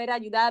puedes haber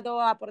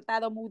ayudado,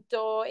 aportado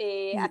mucho,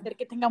 hacer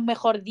que tenga un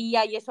mejor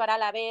día y eso hará a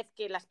la vez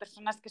que las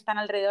personas que están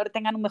alrededor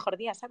tengan un mejor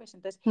día, ¿sabes?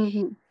 Entonces,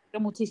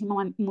 creo muchísimo,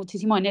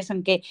 muchísimo en eso,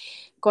 en que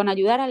con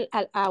ayudar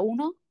a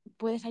uno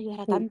puedes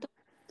ayudar a tanto,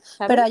 Pero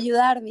 ¿sabes?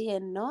 ayudar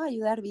bien, ¿no?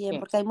 Ayudar bien, Sí.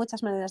 porque hay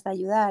muchas maneras de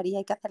ayudar y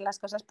hay que hacer las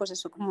cosas, pues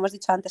eso, como hemos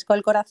dicho antes, con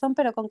el corazón,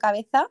 pero con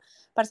cabeza,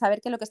 para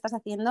saber que lo que estás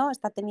haciendo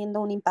está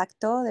teniendo un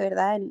impacto de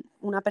verdad en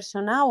una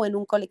persona o en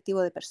un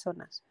colectivo de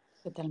personas.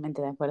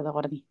 Totalmente de acuerdo,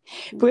 Gordi.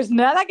 Pues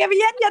nada, qué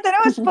bien, ya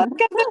tenemos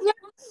podcast.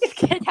 Es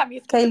que ya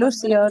mismo ¡Qué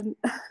ilusión!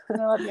 me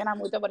emociona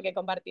mucho porque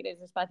compartir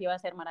ese espacio va a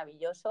ser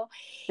maravilloso.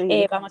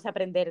 Sí. Vamos a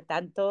aprender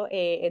tanto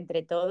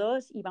entre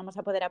todos y vamos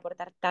a poder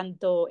aportar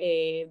tanto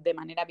de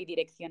manera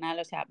bidireccional,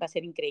 o sea, va a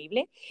ser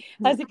increíble.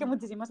 Así que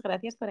muchísimas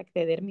gracias por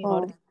acceder, mi Oh,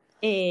 Gordi.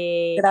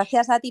 Eh,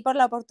 gracias a ti por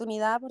la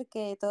oportunidad,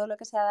 porque todo lo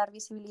que sea dar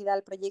visibilidad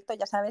al proyecto,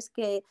 ya sabes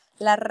que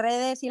las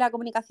redes y la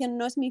comunicación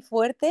no es mi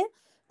fuerte,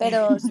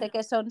 pero sé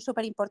que son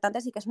súper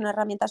importantes y que es una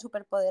herramienta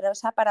súper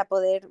poderosa para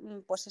poder,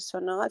 pues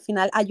eso, ¿no? Al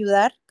final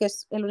ayudar, que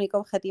es el único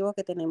objetivo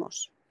que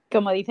tenemos.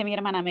 Como dice mi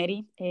hermana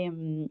Mary,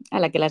 a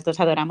la que las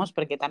dos adoramos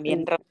porque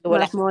también Sí, tuvo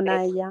la más suerte de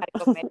mona ella. trabajar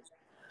con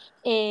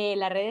Mary.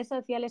 Las redes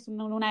sociales son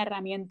una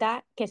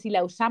herramienta que si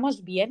la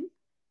usamos bien,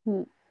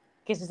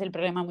 que ese es el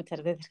problema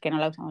muchas veces, que no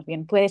la usamos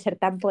bien, puede ser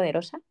tan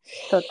poderosa.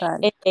 Total.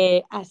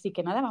 Así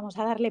que nada, vamos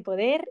a darle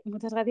poder.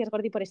 Muchas gracias,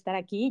 Gordi, por estar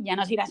aquí. Ya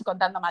nos irás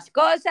contando más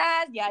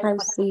cosas, ya Ay,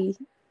 iremos sí,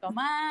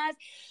 más.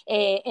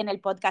 En el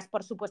podcast,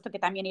 por supuesto, que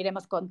también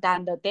iremos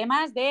contando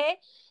temas de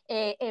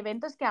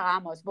eventos que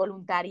hagamos,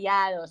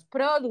 voluntariados,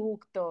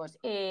 productos,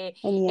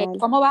 genial.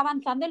 cómo va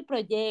avanzando el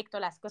proyecto,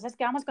 las cosas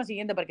que vamos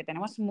consiguiendo, porque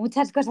tenemos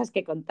muchas cosas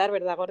que contar,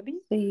 ¿verdad,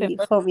 Gordi? Sí,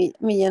 jo,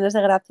 millones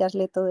de gracias,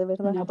 Leto, de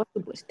verdad. No, por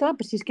supuesto,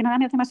 pues si es que nada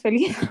me hace más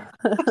feliz.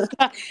 O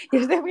sea, yo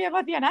estoy muy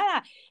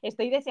emocionada.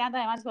 Estoy deseando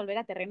además volver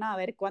a terreno a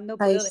ver cuándo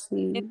Ay, puedo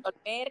sí.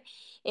 volver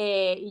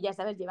y ya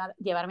sabes,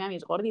 llevarme a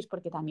mis gordis,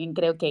 porque también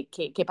creo que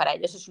para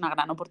ellos es es una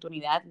gran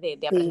oportunidad de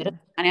aprender Sí,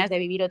 otras maneras de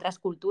vivir otras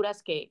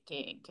culturas que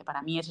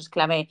para mí eso es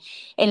clave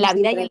en la es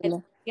vida y en la increíble.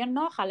 educación,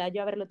 ¿no? Ojalá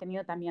yo haberlo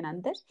tenido también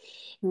antes.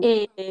 Mm.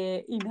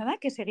 Y nada,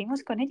 que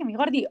seguimos con ello, mi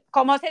Gordi.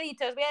 Como os he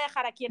dicho, os voy a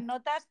dejar aquí en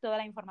notas toda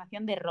la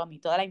información de Romy,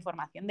 toda la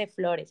información de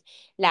Flores,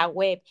 la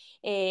web.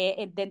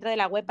 Dentro de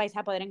la web vais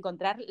a poder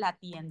encontrar la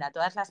tienda,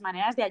 todas las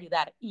maneras de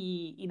ayudar.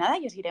 Y nada,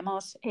 y os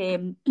iremos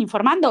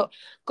informando.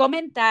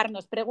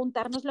 Comentarnos,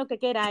 preguntarnos lo que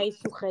queráis,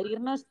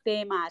 sugerirnos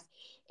temas,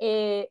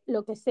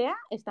 lo que sea,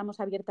 estamos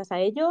abiertas a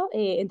ello.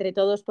 Entre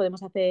todos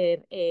podemos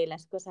hacer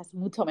las cosas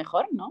mucho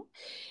mejor, ¿no?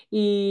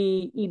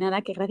 Y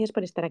nada, que gracias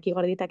por estar aquí,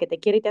 gordita, que te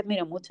quiero y te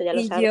admiro mucho, ya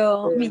lo Y sabes.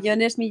 yo,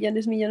 millones,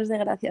 millones, millones de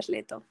gracias,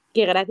 Leto.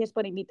 Que gracias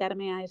por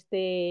invitarme a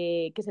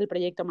este, que es el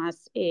proyecto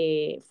más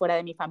fuera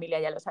de mi familia,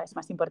 ya lo sabes,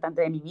 más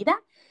importante de mi vida.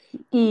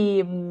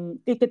 Y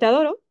que te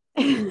adoro.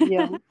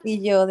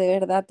 Y yo de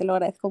verdad te lo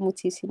agradezco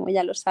muchísimo,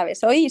 ya lo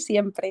sabes, hoy y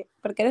siempre,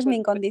 porque eres mi Pues,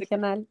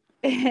 incondicional.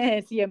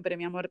 siempre,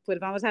 mi amor. Pues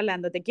vamos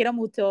hablando. Te quiero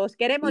mucho. Os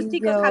queremos, Y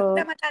chicos.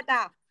 Hakuna yo,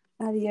 Matata.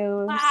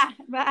 adiós. Ah,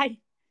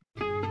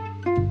 bye.